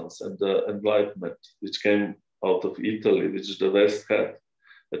Renaissance and the Enlightenment, which came out of Italy, which the West had,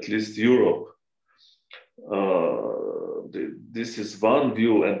 at least Europe. This is one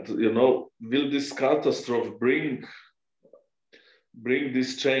view, and you know, will this catastrophe bring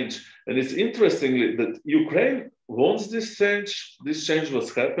this change? And it's interestingly that Ukraine wants this change. This change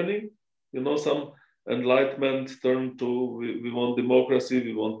was happening. You know, some Enlightenment turned to we want democracy,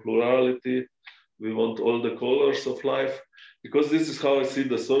 we want plurality, we want all the colors of life, because this is how I see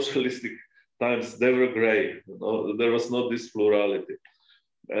the socialistic times. They were gray, you know? There was not this plurality.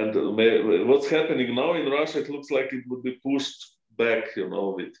 And what's happening now in Russia, it looks like it would be pushed back, you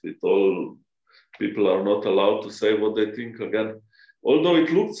know, with all people are not allowed to say what they think again, although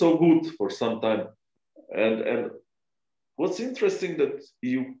it looked so good for some time. And what's interesting that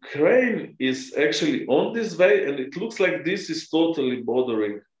Ukraine is actually on this way, and it looks like this is totally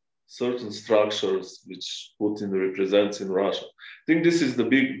bothering certain structures which Putin represents in Russia. I think this is the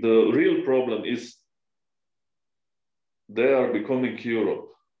real problem is they are becoming Europe,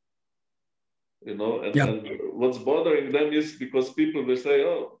 you know, and what's bothering them is because people will say,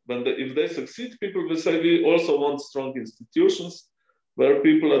 oh, if they succeed, people will say, we also want strong institutions where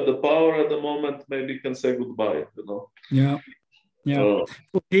people at the power at the moment maybe can say goodbye, you know. Yeah. So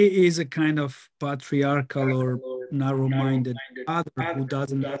he is a kind of patriarchal or narrow-minded father who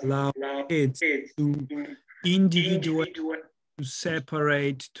doesn't allow kids to individuate, to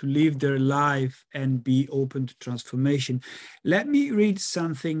separate, to live their life and be open to transformation. Let me read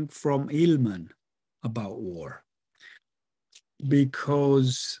something from Hillman about war,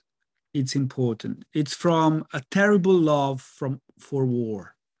 because it's important. It's from A Terrible Love for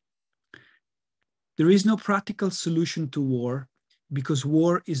War. There is no practical solution to war, because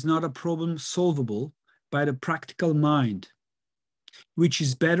war is not a problem solvable by the practical mind, which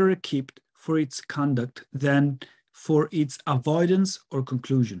is better equipped for its conduct than for its avoidance or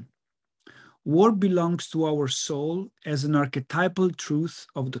conclusion. War belongs to our soul as an archetypal truth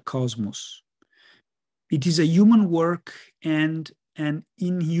of the cosmos. It is a human work and an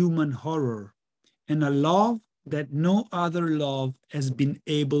inhuman horror, and a love that no other love has been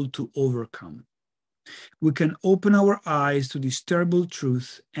able to overcome. We can open our eyes to this terrible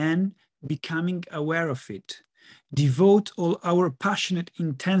truth and, becoming aware of it, devote all our passionate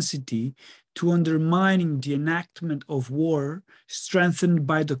intensity to undermining the enactment of war, strengthened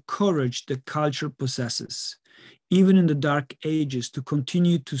by the courage that culture possesses, even in the dark ages, to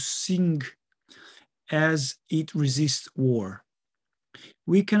continue to sing as it resists war.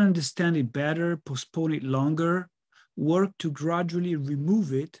 We can understand it better, postpone it longer, work to gradually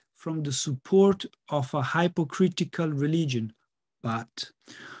remove it from the support of a hypocritical religion, but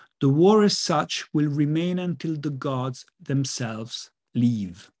the war as such will remain until the gods themselves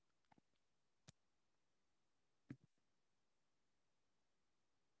leave.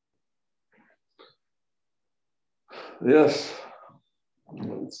 Yes.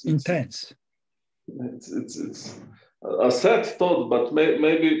 It's intense. It's a sad thought, but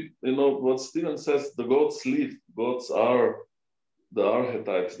maybe, you know, what Stephen says, the gods leave. Gods are the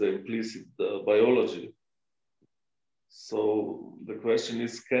archetypes, the implicit, the biology. So the question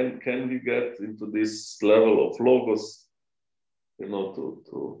is, can we get into this level of logos, you know,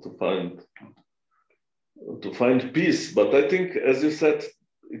 to find peace? But I think, as you said,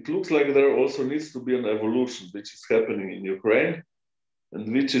 it looks like there also needs to be an evolution, which is happening in Ukraine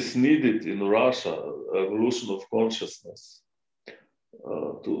and which is needed in Russia, evolution of consciousness,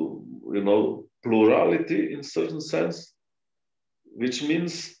 to, you know, plurality in certain sense, which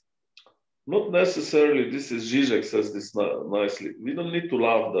means not necessarily, this is Zizek says this nicely, we don't need to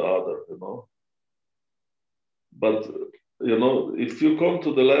love the other, you know. But, you know, if you come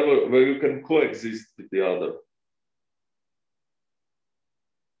to the level where you can coexist with the other,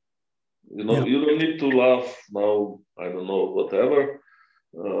 you know, you don't need to love now, I don't know, whatever.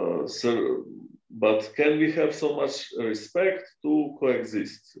 But can we have so much respect to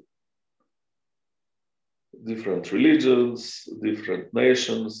coexist? Different religions, different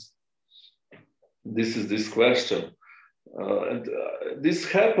nations. This is this question. And this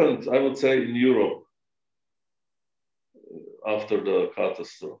happened, I would say, in Europe after the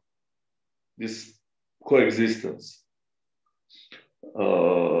catastrophe. This coexistence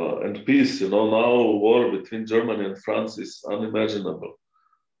and peace, you know, now war between Germany and France is unimaginable.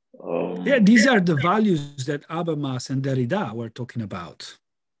 These are the values that Habermas and Derrida were talking about.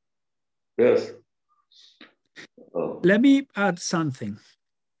 Yes. Let me add something.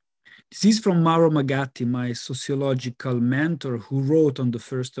 This is from Mauro Magatti, my sociological mentor, who wrote on the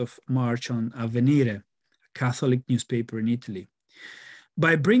 1st of March on Avvenire, a Catholic newspaper in Italy.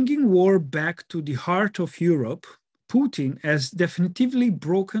 By bringing war back to the heart of Europe, Putin has definitively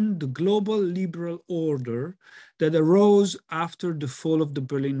broken the global liberal order that arose after the fall of the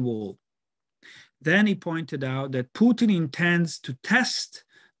Berlin Wall. Then he pointed out that Putin intends to test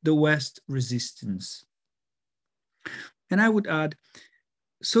the West's resistance. And I would add,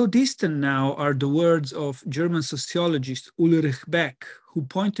 so distant now are the words of German sociologist Ulrich Beck, who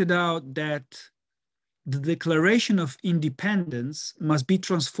pointed out that the declaration of independence must be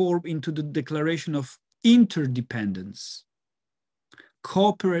transformed into the declaration of interdependence.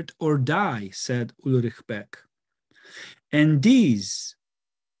 Cooperate or die, said Ulrich Beck. And these,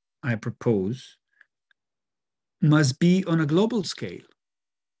 I propose, must be on a global scale.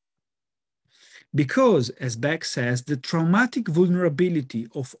 Because, as Beck says, the traumatic vulnerability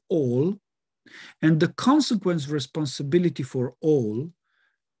of all and the consequent responsibility for all,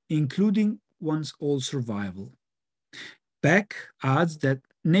 including one's own survival. Beck adds that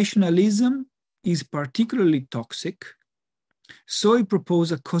nationalism is particularly toxic, so he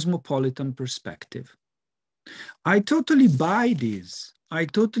proposed a cosmopolitan perspective. I totally buy this. I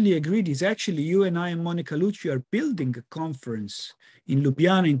totally agree. This actually, you and I and Monica Lucci are building a conference in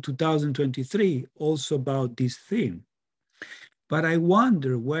Ljubljana in 2023 also about this theme. But I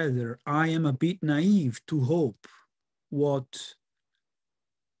wonder whether I am a bit naive to hope what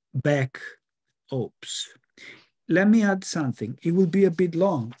Beck hopes. Let me add something. It will be a bit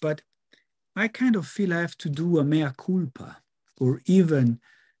long, but I kind of feel I have to do a mea culpa, or even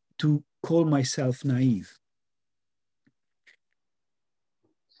to call myself naive.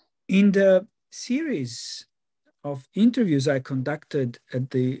 In the series of interviews I conducted at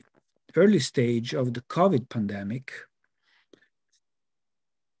the early stage of the COVID pandemic,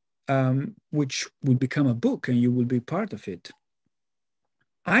 which will become a book and you will be part of it,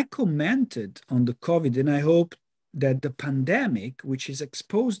 I commented on the COVID, and I hope that the pandemic, which has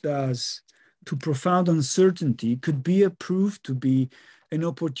exposed us to profound uncertainty, could be proved to be an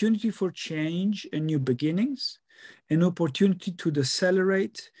opportunity for change and new beginnings, an opportunity to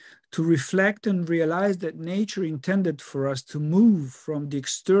decelerate, to reflect and realize that nature intended for us to move from the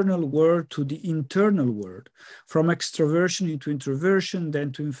external world to the internal world, from extroversion into introversion,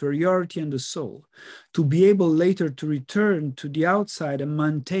 then to inferiority and the soul, to be able later to return to the outside and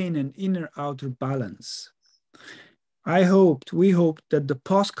maintain an inner-outer balance. We hoped that the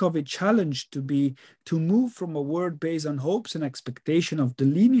post-COVID challenge to move from a world based on hopes and expectation of the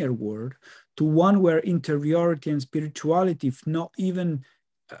linear world to one where interiority and spirituality, if not even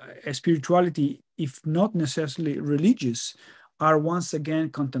spirituality, if not necessarily religious, are once again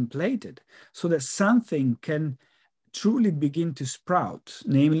contemplated, so that something can truly begin to sprout,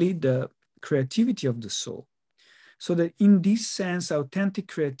 namely the creativity of the soul. So that in this sense, authentic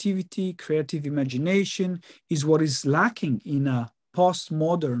creativity, creative imagination is what is lacking in a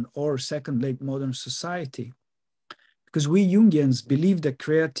postmodern or second late modern society. Because we Jungians believe that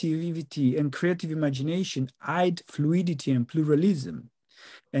creativity and creative imagination hide fluidity and pluralism.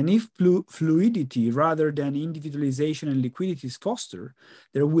 And if fluidity rather than individualization and liquidity is fostered,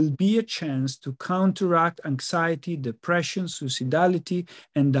 there will be a chance to counteract anxiety, depression, suicidality,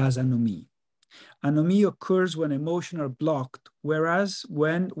 and thus anomie. Anomie occurs when emotions are blocked, whereas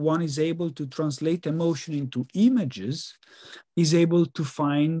when one is able to translate emotion into images, is able to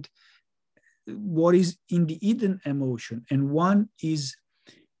find what is in the hidden emotion, and one is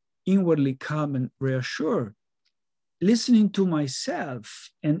inwardly calm and reassured. Listening to myself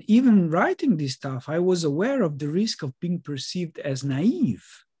and even writing this stuff, I was aware of the risk of being perceived as naive.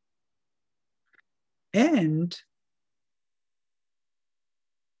 And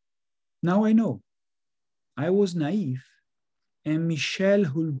now I know I was naive, and Michel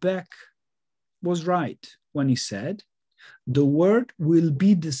Houellebecq was right when he said, the world will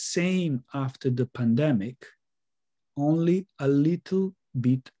be the same after the pandemic, only a little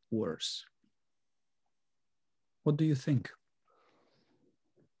bit worse. What do you think?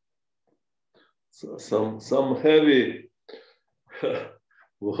 So some heavy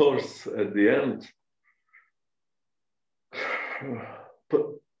words at the end.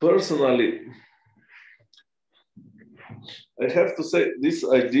 Personally, I have to say this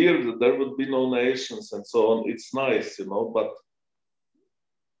idea that there would be no nations and so on, it's nice, but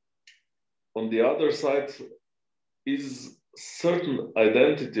on the other side, is certain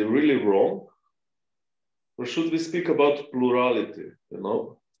identity really wrong? Or should we speak about plurality,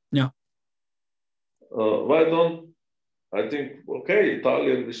 Yeah. Why don't, I think, okay,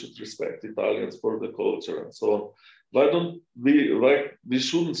 Italian, we should respect Italians for the culture and so on. Why we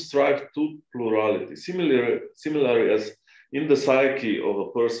shouldn't strive to plurality? Similarly as in the psyche of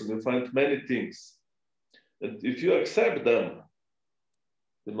a person, you find many things. And if you accept them,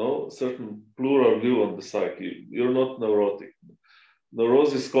 certain plural view on the psyche, you're not neurotic.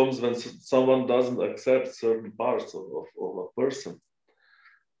 Neurosis comes when someone doesn't accept certain parts of a person.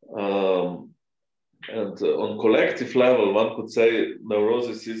 And on collective level, one could say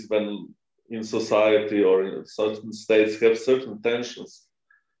neurosis is when in society or in certain states have certain tensions.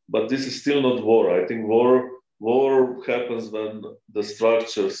 But this is still not war. I think war war happens when the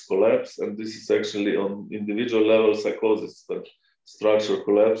structures collapse, and this is actually on individual level psychosis. When structure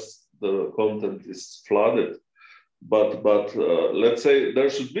collapse, the content is flooded. But let's say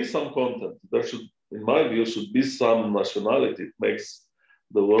there should be some content. There should, in my view, should be some nationality. It makes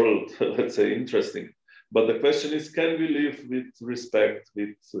the world, let's say, interesting. But the question is, can we live with respect,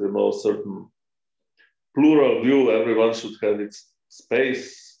 with certain plural view? Everyone should have its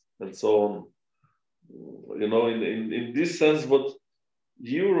space and so on. In this sense, what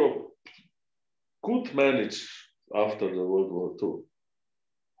Europe could manage after the World War II.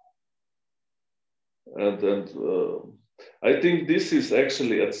 And I think this is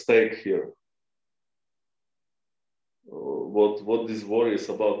actually at stake here. What this war is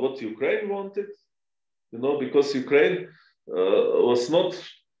about, what Ukraine wanted, because Ukraine was not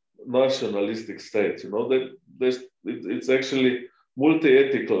nationalistic state. It's actually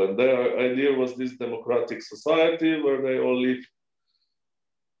multi-ethical, and their idea was this democratic society where they all live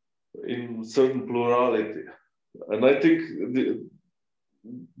in certain plurality. And I think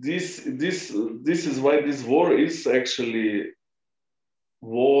this is why this war is actually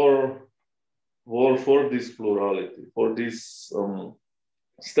war for this plurality, for this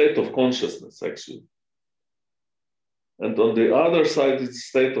state of consciousness, actually. And on the other side, it's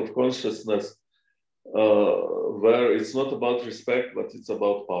state of consciousness where it's not about respect, but it's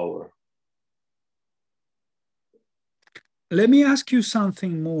about power. Let me ask you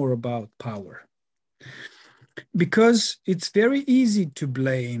something more about power. Because it's very easy to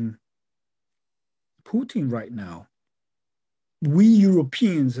blame Putin right now. We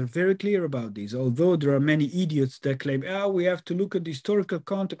Europeans are very clear about this, although there are many idiots that claim, we have to look at the historical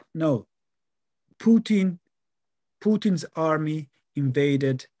context. No, Putin's army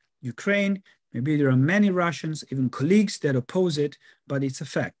invaded Ukraine. Maybe there are many Russians, even colleagues that oppose it, but it's a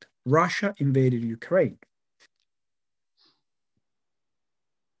fact. Russia invaded Ukraine.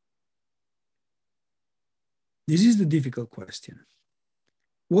 This is the difficult question.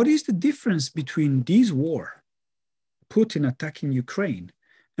 What is the difference between this war, Putin attacking Ukraine,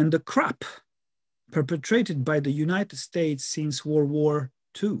 and the crap perpetrated by the United States since World War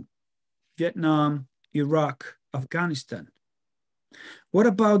II, Vietnam, Iraq, Afghanistan? What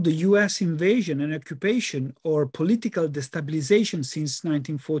about the US invasion and occupation or political destabilization since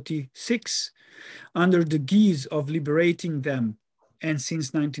 1946 under the guise of liberating them, and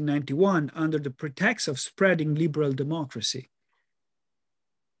since 1991 under the pretext of spreading liberal democracy?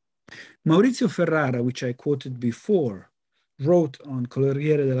 Maurizio Ferrara, which I quoted before, wrote on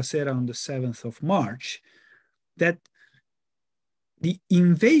Corriere della Sera on the 7th of March that the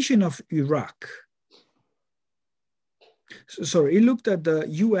invasion of Iraq, he looked at the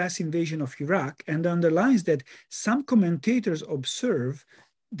US invasion of Iraq and underlines that some commentators observe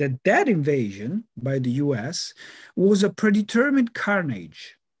that that invasion by the US was a predetermined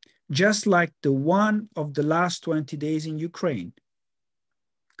carnage, just like the one of the last 20 days in Ukraine,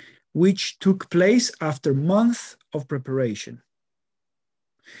 which took place after months of preparation.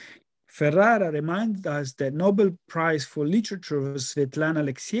 Ferrara reminds us that Nobel Prize for Literature Svetlana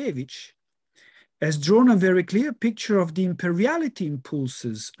Alexievich has drawn a very clear picture of the imperiality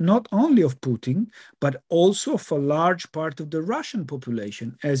impulses, not only of Putin, but also of a large part of the Russian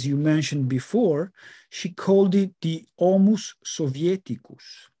population. As you mentioned before, she called it the Homus Sovieticus.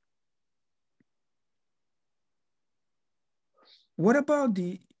 What about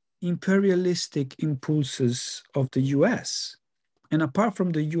the imperialistic impulses of the US? And apart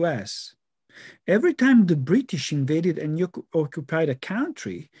from the US, every time the British invaded and occupied a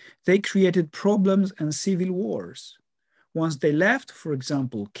country, they created problems and civil wars. Once they left, for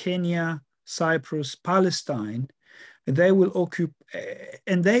example, Kenya, Cyprus, Palestine, they will occupy,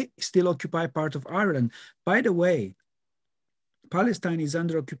 and they still occupy part of Ireland. By the way, Palestine is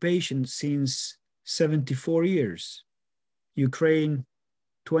under occupation since 74 years, Ukraine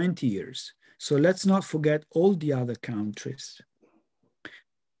 20 years. So let's not forget all the other countries.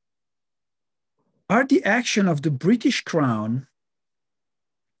 Are the action of the British Crown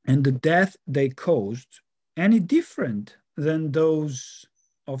and the death they caused any different than those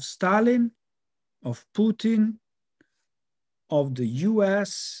of Stalin, of Putin, of the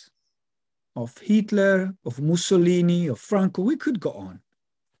US, of Hitler, of Mussolini, of Franco? We could go on.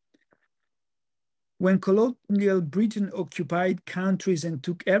 When colonial Britain occupied countries and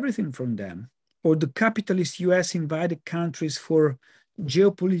took everything from them, or the capitalist US invaded countries for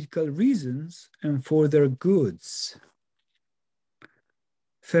geopolitical reasons and for their goods.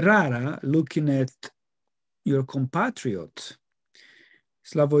 Ferrara, looking at your compatriot,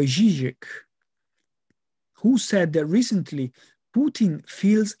 Slavoj Žižek, who said that recently Putin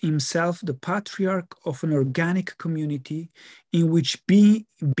feels himself the patriarch of an organic community in which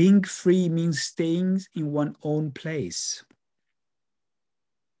being free means staying in one's own place.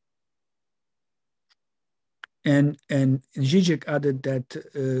 And Zizek added that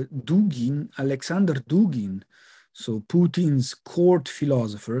Dugin, Alexander Dugin, so Putin's court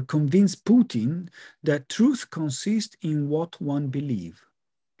philosopher, convinced Putin that truth consists in what one believes.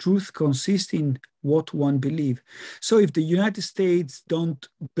 Truth consists in what one believes. So if the United States don't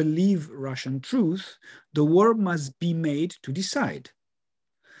believe Russian truth, the war must be made to decide.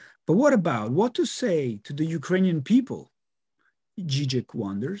 But what to say to the Ukrainian people? Zizek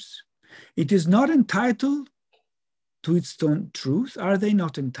wonders. It is not entitled to its own truth? Are they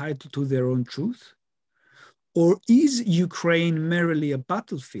not entitled to their own truth? Or is Ukraine merely a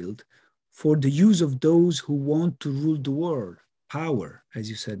battlefield for the use of those who want to rule the world? Power, as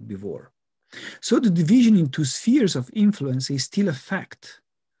you said before. So the division into spheres of influence is still a fact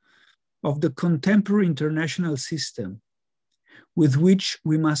of the contemporary international system with which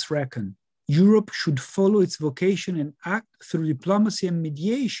we must reckon. Europe should follow its vocation and act through diplomacy and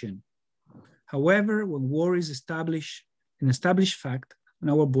mediation. However, when war is an established fact on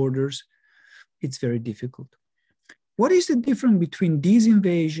our borders, it's very difficult. What is the difference between this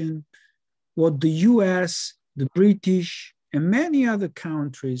invasion, what the US, the British, and many other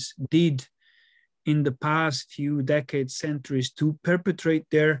countries did in the past few decades, centuries, to perpetrate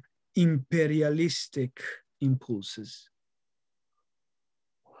their imperialistic impulses?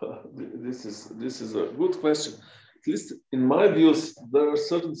 This is a good question. At least in my views, there are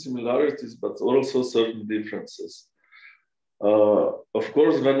certain similarities, but also certain differences. Of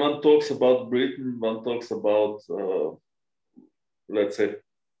course, when one talks about Britain, one talks about, let's say,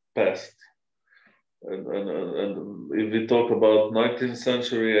 past. And if we talk about 19th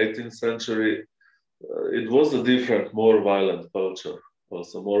century, 18th century, it was a different, more violent culture,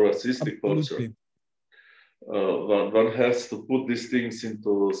 also more racistic culture. One has to put these things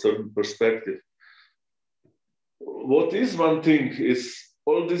into a certain perspective. What is one thing is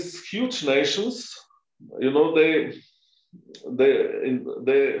all these huge nations, you know, there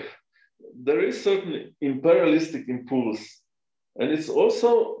is certain imperialistic impulse, and it's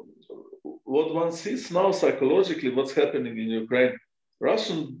also what one sees now psychologically, what's happening in Ukraine.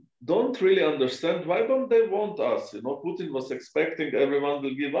 Russians don't really understand why don't they want us. You know, Putin was expecting everyone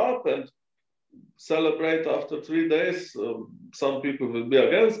will give up and celebrate after 3 days. Some people will be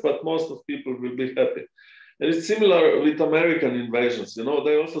against, but most of people will be happy. And it's similar with American invasions. You know,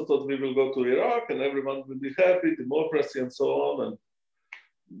 they also thought we will go to Iraq and everyone will be happy, democracy and so on. And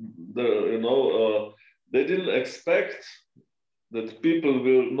they didn't expect that people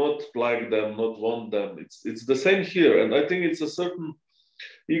will not like them, not want them. It's the same here. And I think it's a certain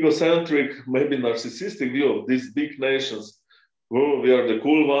egocentric, maybe narcissistic view of these big nations. Oh, we are the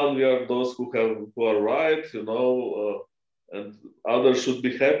cool one, we are those who are right, you know, and others should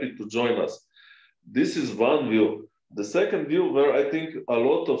be happy to join us. This is one view. The second view, where I think a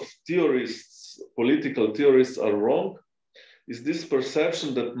lot of theorists, political theorists, are wrong, is this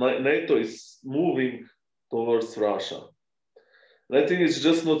perception that NATO is moving towards Russia. And I think it's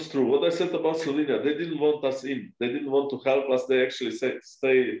just not true. What I said about Slovenia, they didn't want us in. They didn't want to help us. They actually said,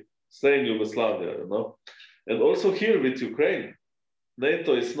 stay in Yugoslavia, you know. And also here with Ukraine,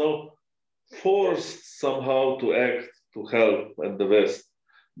 NATO is now forced somehow to act, to help, and the West.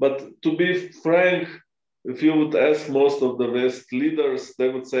 But to be frank, if you would ask most of the West leaders, they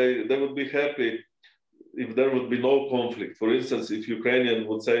would say they would be happy if there would be no conflict. For instance, if Ukrainian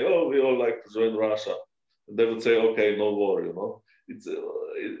would say, oh, we all like to join Russia, they would say, okay, no war, you know.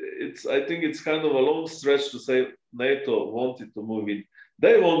 I think it's kind of a long stretch to say NATO wanted to move in.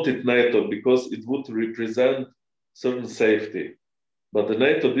 They wanted NATO because it would represent certain safety. But the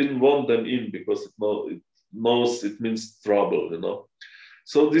NATO didn't want them in because it knows it means trouble, you know.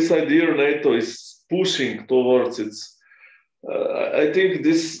 So this idea NATO is pushing towards its, I think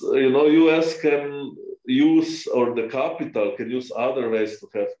this, you know, US can use, or the capital can use other ways to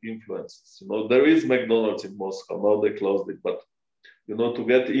have influences. You know, there is McDonald's in Moscow, now they closed it, but, you know, to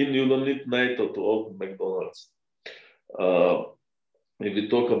get in, you don't need NATO to open McDonald's. If we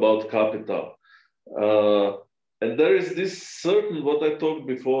talk about capital. And there is this certain, what I talked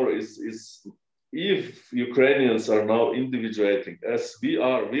before is if Ukrainians are now individuating, as we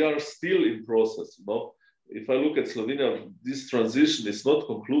are still in process, you know. If I look at Slovenia, this transition is not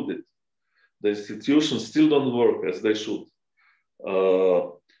concluded. The institutions still don't work as they should.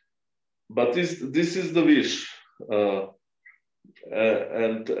 But this is the wish.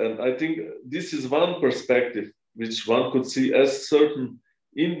 And I think this is one perspective which one could see as certain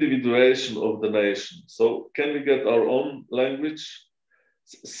individuation of the nation. So can we get our own language?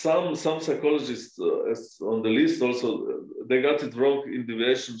 Some psychologists on the list also, they got it wrong.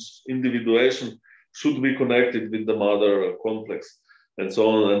 Individuation should be connected with the mother complex and so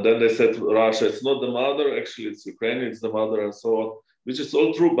on. And then they said Russia, it's not the mother, actually it's Ukraine, it's the mother and so on, which is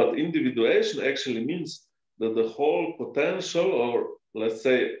all true. But individuation actually means that the whole potential, or let's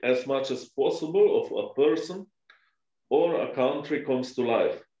say as much as possible, of a person or a country comes to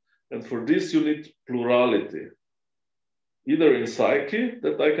life. And for this you need plurality, either in psyche,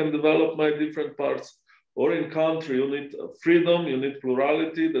 that I can develop my different parts, or in country you need freedom, you need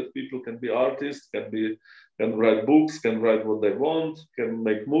plurality, that people can be artists, can write books, can write what they want, can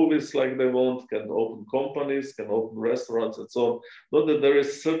make movies like they want, can open companies, can open restaurants and so on. Not that there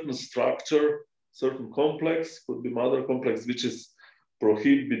is certain structure, certain complex, could be mother complex, which is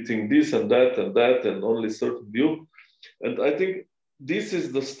prohibiting this and that and only certain view. And I think this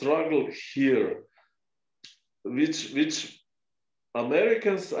is the struggle here, which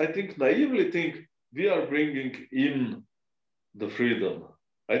Americans, I think, naively think we are bringing in the freedom.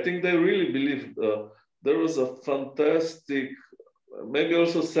 I think they really believe. There was a fantastic, maybe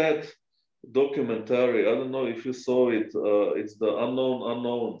also sad documentary. I don't know if you saw it. It's the Unknown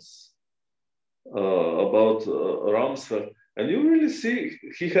Unknowns about Rumsfeld. And you really see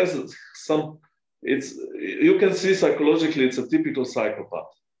he has some, you can see psychologically it's a typical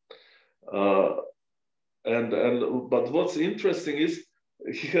psychopath. But what's interesting is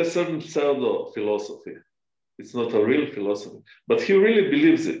he has certain pseudo philosophy. It's not a real philosophy, but he really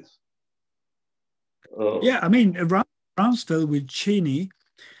believes it. Yeah, I mean, Rumsfeld with Cheney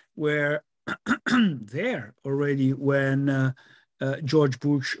were there already when George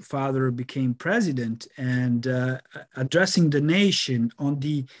Bush father became president, and addressing the nation on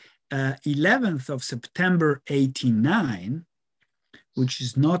the 11th of September 1989, which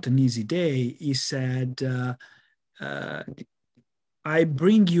is not an easy day, he said, I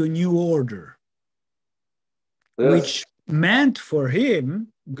bring you a new order, yes, which meant for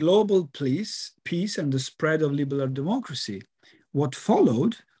him global peace and the spread of liberal democracy. What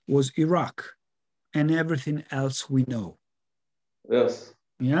followed was Iraq and everything else we know. Yes.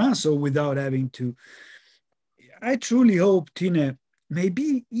 Yeah, so without having to, I truly hope, Tine,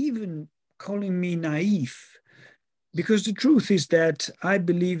 maybe even calling me naive, because the truth is that I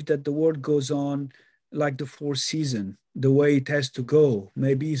believe that the world goes on like the fourth season, the way it has to go.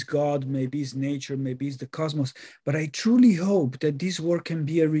 Maybe it's God, maybe it's nature, maybe it's the cosmos. But I truly hope that this work can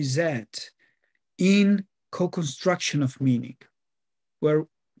be a reset in co-construction of meaning, where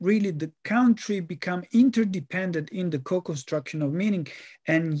really the country become interdependent in the co-construction of meaning.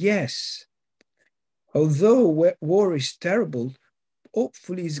 And yes, although war is terrible,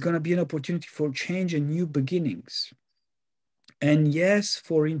 hopefully it's going to be an opportunity for change and new beginnings. And yes,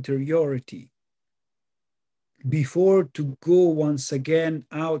 for interiority, before to go once again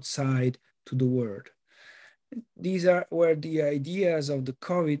outside to the world. These are where the ideas of the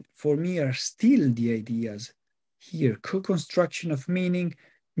COVID, for me, are still the ideas here. Co-construction of meaning,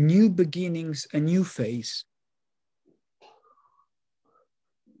 new beginnings, a new phase.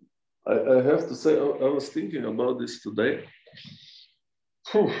 I have to say, I was thinking about this today.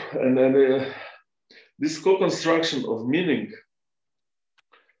 And then this co-construction of meaning,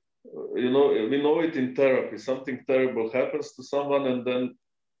 we know it in therapy. Something terrible happens to someone, and then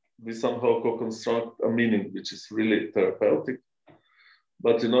we somehow co-construct a meaning, which is really therapeutic.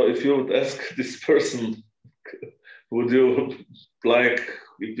 But if you would ask this person, would you like,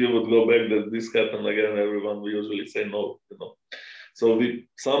 if you would go back that this happened again, everyone will usually say no. So we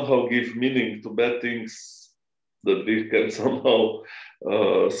somehow give meaning to bad things, that we can somehow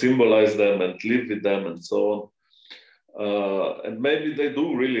symbolize them and live with them and so on. And maybe they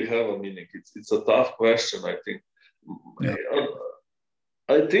do really have a meaning. It's a tough question, I think. Yeah.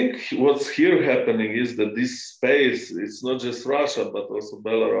 I think what's here happening is that this space, it's not just Russia, but also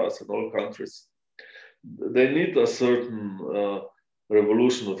Belarus and all countries, they need a certain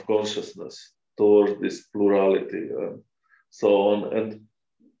revolution of consciousness towards this plurality and so on. And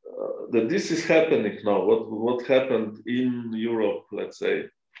that this is happening now. What happened in Europe, let's say,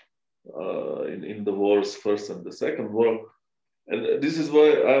 in the wars, first and the second war. And this is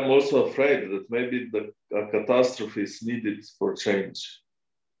why I'm also afraid that maybe a catastrophe is needed for change.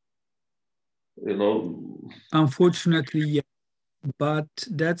 Unfortunately, yeah. But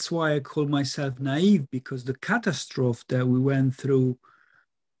that's why I call myself naive, because the catastrophe that we went through,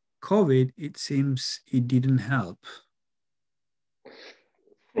 COVID, it seems it didn't help.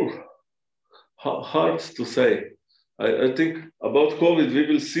 Hard to say. I think about COVID, we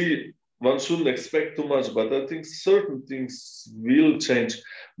will see one shouldn't expect too much, but I think certain things will change.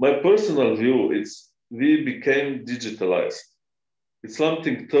 My personal view is we became digitalized. It's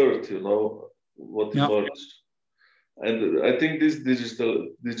something third, you know, what emerged. And I think this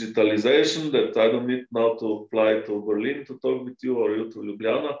digitalization that I don't need now to fly to Berlin to talk with you or you to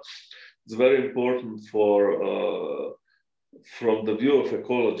Ljubljana, it's very important for from the view of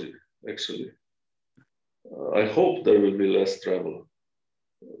ecology, actually. I hope there will be less travel.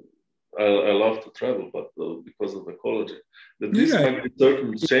 I love to travel, but because of ecology, that this might be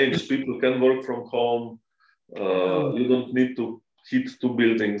certain change. People can work from home. You don't need to hit 2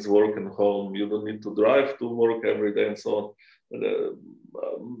 buildings, work and home. You don't need to drive to work every day and so on.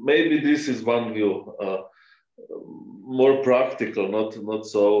 Maybe this is one view, more practical, not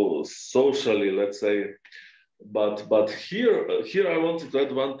so socially, let's say. But here I wanted to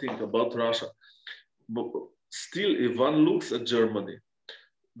add one thing about Russia. But still, if one looks at Germany,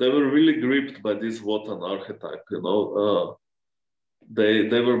 they were really gripped by this Wotan archetype, you know.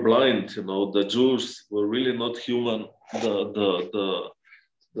 They were blind, you know. The Jews were really not human.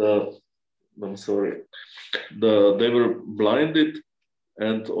 I'm sorry. They were blinded,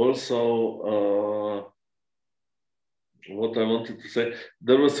 and also what I wanted to say,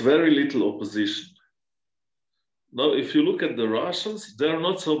 there was very little opposition. Now, if you look at the Russians, they are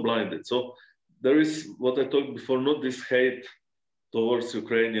not so blinded. So there is what I talked before, not this hate towards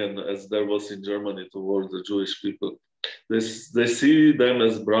Ukrainian as there was in Germany towards the Jewish people. They see them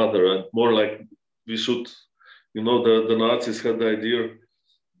as brother, and more like we should, you know, the Nazis had the idea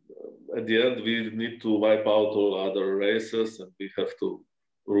at the end we need to wipe out all other races and we have to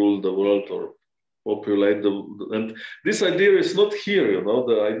rule the world or populate and this idea is not here, you know.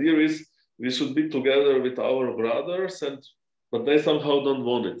 The idea is we should be together with our brothers, but they somehow don't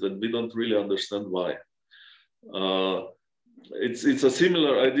want it, and we don't really understand why. It's a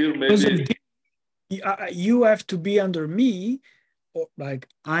similar idea, maybe. You have to be under me, or like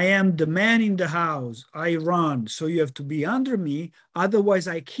I am the man in the house, I run, so you have to be under me, otherwise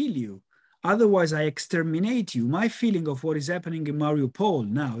I kill you, otherwise I exterminate you. My feeling of what is happening in Mariupol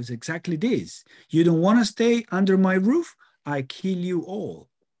now is exactly this. You don't want to stay under my roof, I kill you all.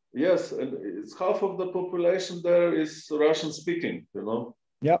 Yes, and it's half of the population there is Russian speaking, you know.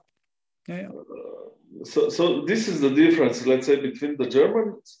 Yep. Yeah. So this is the difference, let's say, between the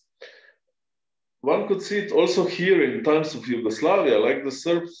Germans. One could see it also here in times of Yugoslavia, like the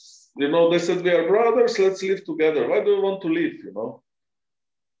Serbs, you know, they said, we are brothers, let's live together. Why do you want to live, you know?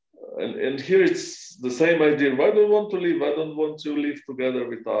 And here it's the same idea. Why do you want to live? I don't want to live together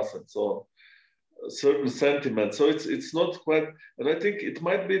with us and so on. A certain sentiment. So it's not quite, and I think it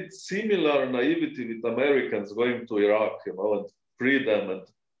might be similar naivety with Americans going to Iraq, you know, and free them, and,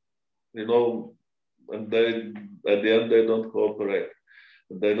 you know, and they, at the end, they don't cooperate.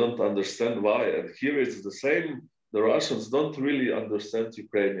 They don't understand why. And here it's the same. The Russians don't really understand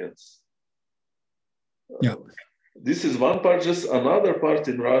Ukrainians. Yeah. This is one part. Just another part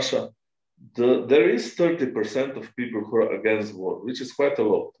in Russia, there is 30% of people who are against war, which is quite a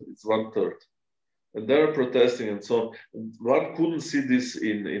lot. It's 1/3. And they're protesting and so on. One couldn't see this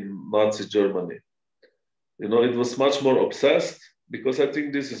in Nazi Germany. You know, it was much more obsessed, because I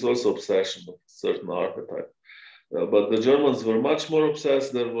think this is also obsession of certain archetype. But the Germans were much more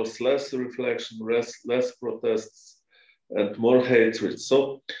obsessed. There was less reflection, less protests, and more hatred. So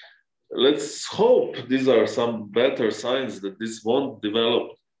let's hope these are some better signs that this won't develop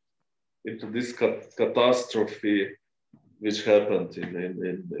into this catastrophe which happened in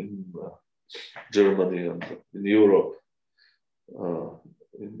Germany and in Europe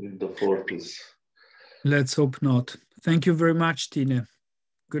in the 40s. Let's hope not. Thank you very much, Tine.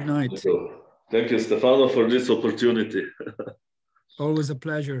 Good night. Thank you, Stefano, for this opportunity. Always a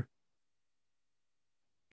pleasure.